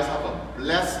guys have a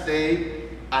blessed day.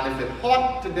 And if it's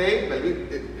hot today, well,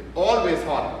 it's always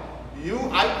hot.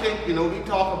 I think, we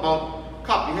talk about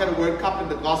cup. You hear the word cup in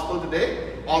the gospel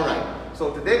today? All right.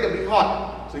 So today can be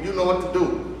hot, so you know what to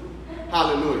do.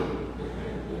 Hallelujah.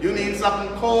 You need something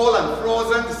cold and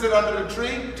frozen to sit under the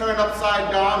tree, turn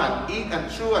upside down and eat and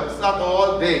chew and suck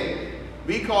all day.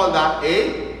 We call that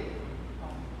a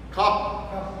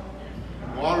cup.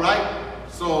 All right.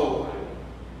 So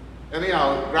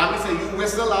anyhow, Grammy say you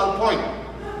whistle, I'll point.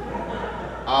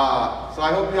 So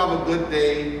I hope you have a good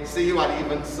day. See you at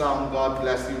evensong. God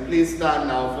bless you. Please stand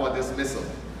now for dismissal.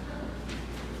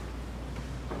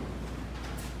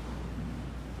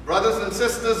 Brothers and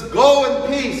sisters, go in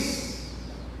peace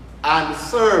and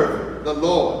serve the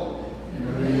Lord. In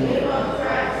the name of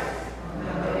Christ.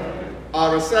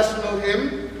 Our recessional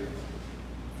hymn,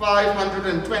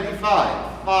 525,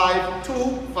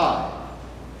 525.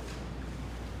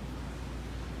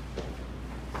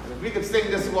 And if we could sing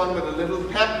this one with a little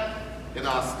pep in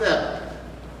our step,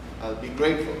 I'll be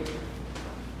grateful.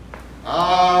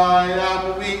 I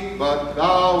am weak, but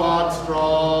thou art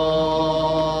strong.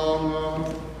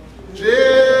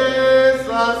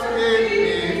 Jesus, keep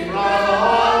me from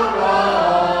all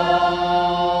wrong.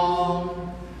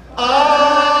 I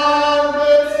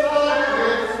will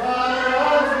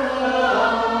sacrifice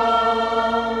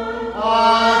all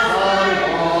as I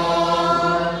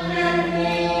long in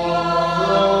war.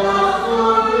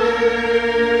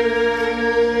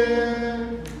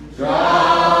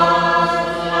 Just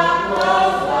a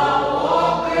closer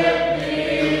walk with me.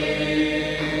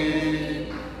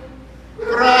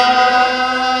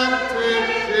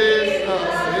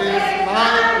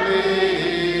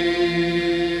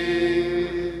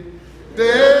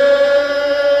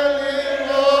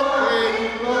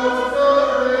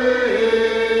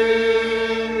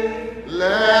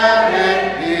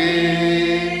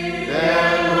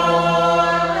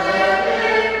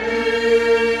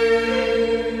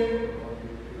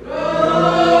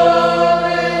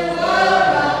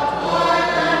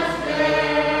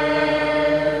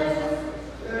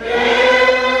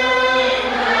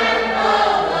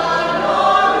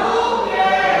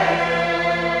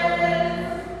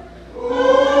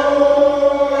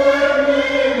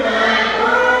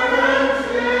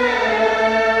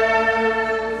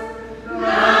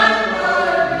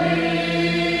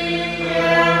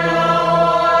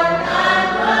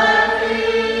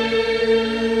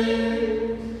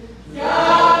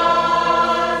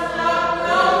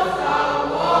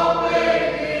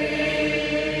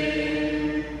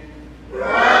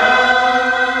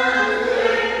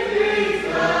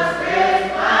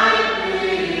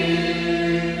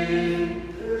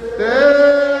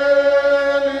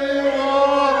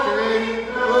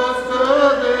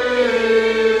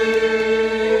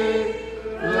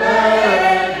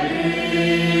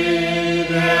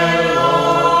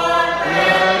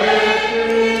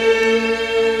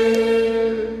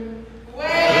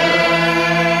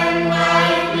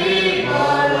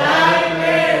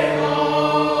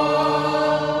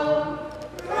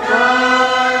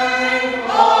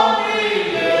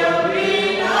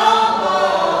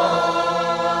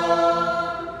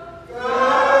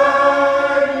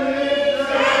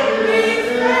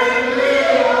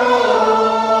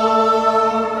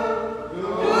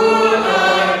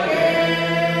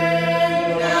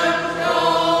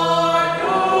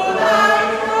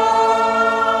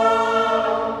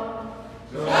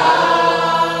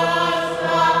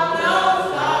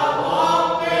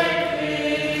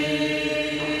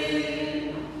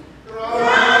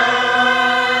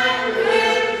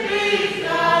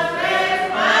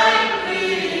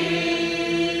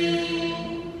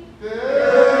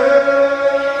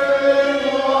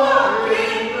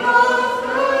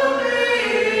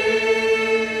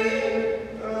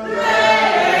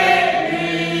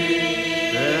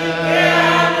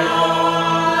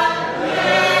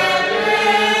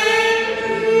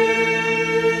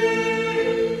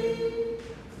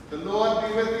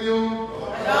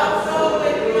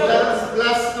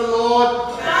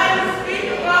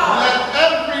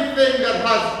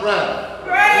 God's breath.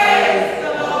 Praise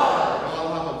the Lord.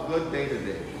 Y'all have a good day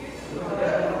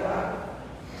today.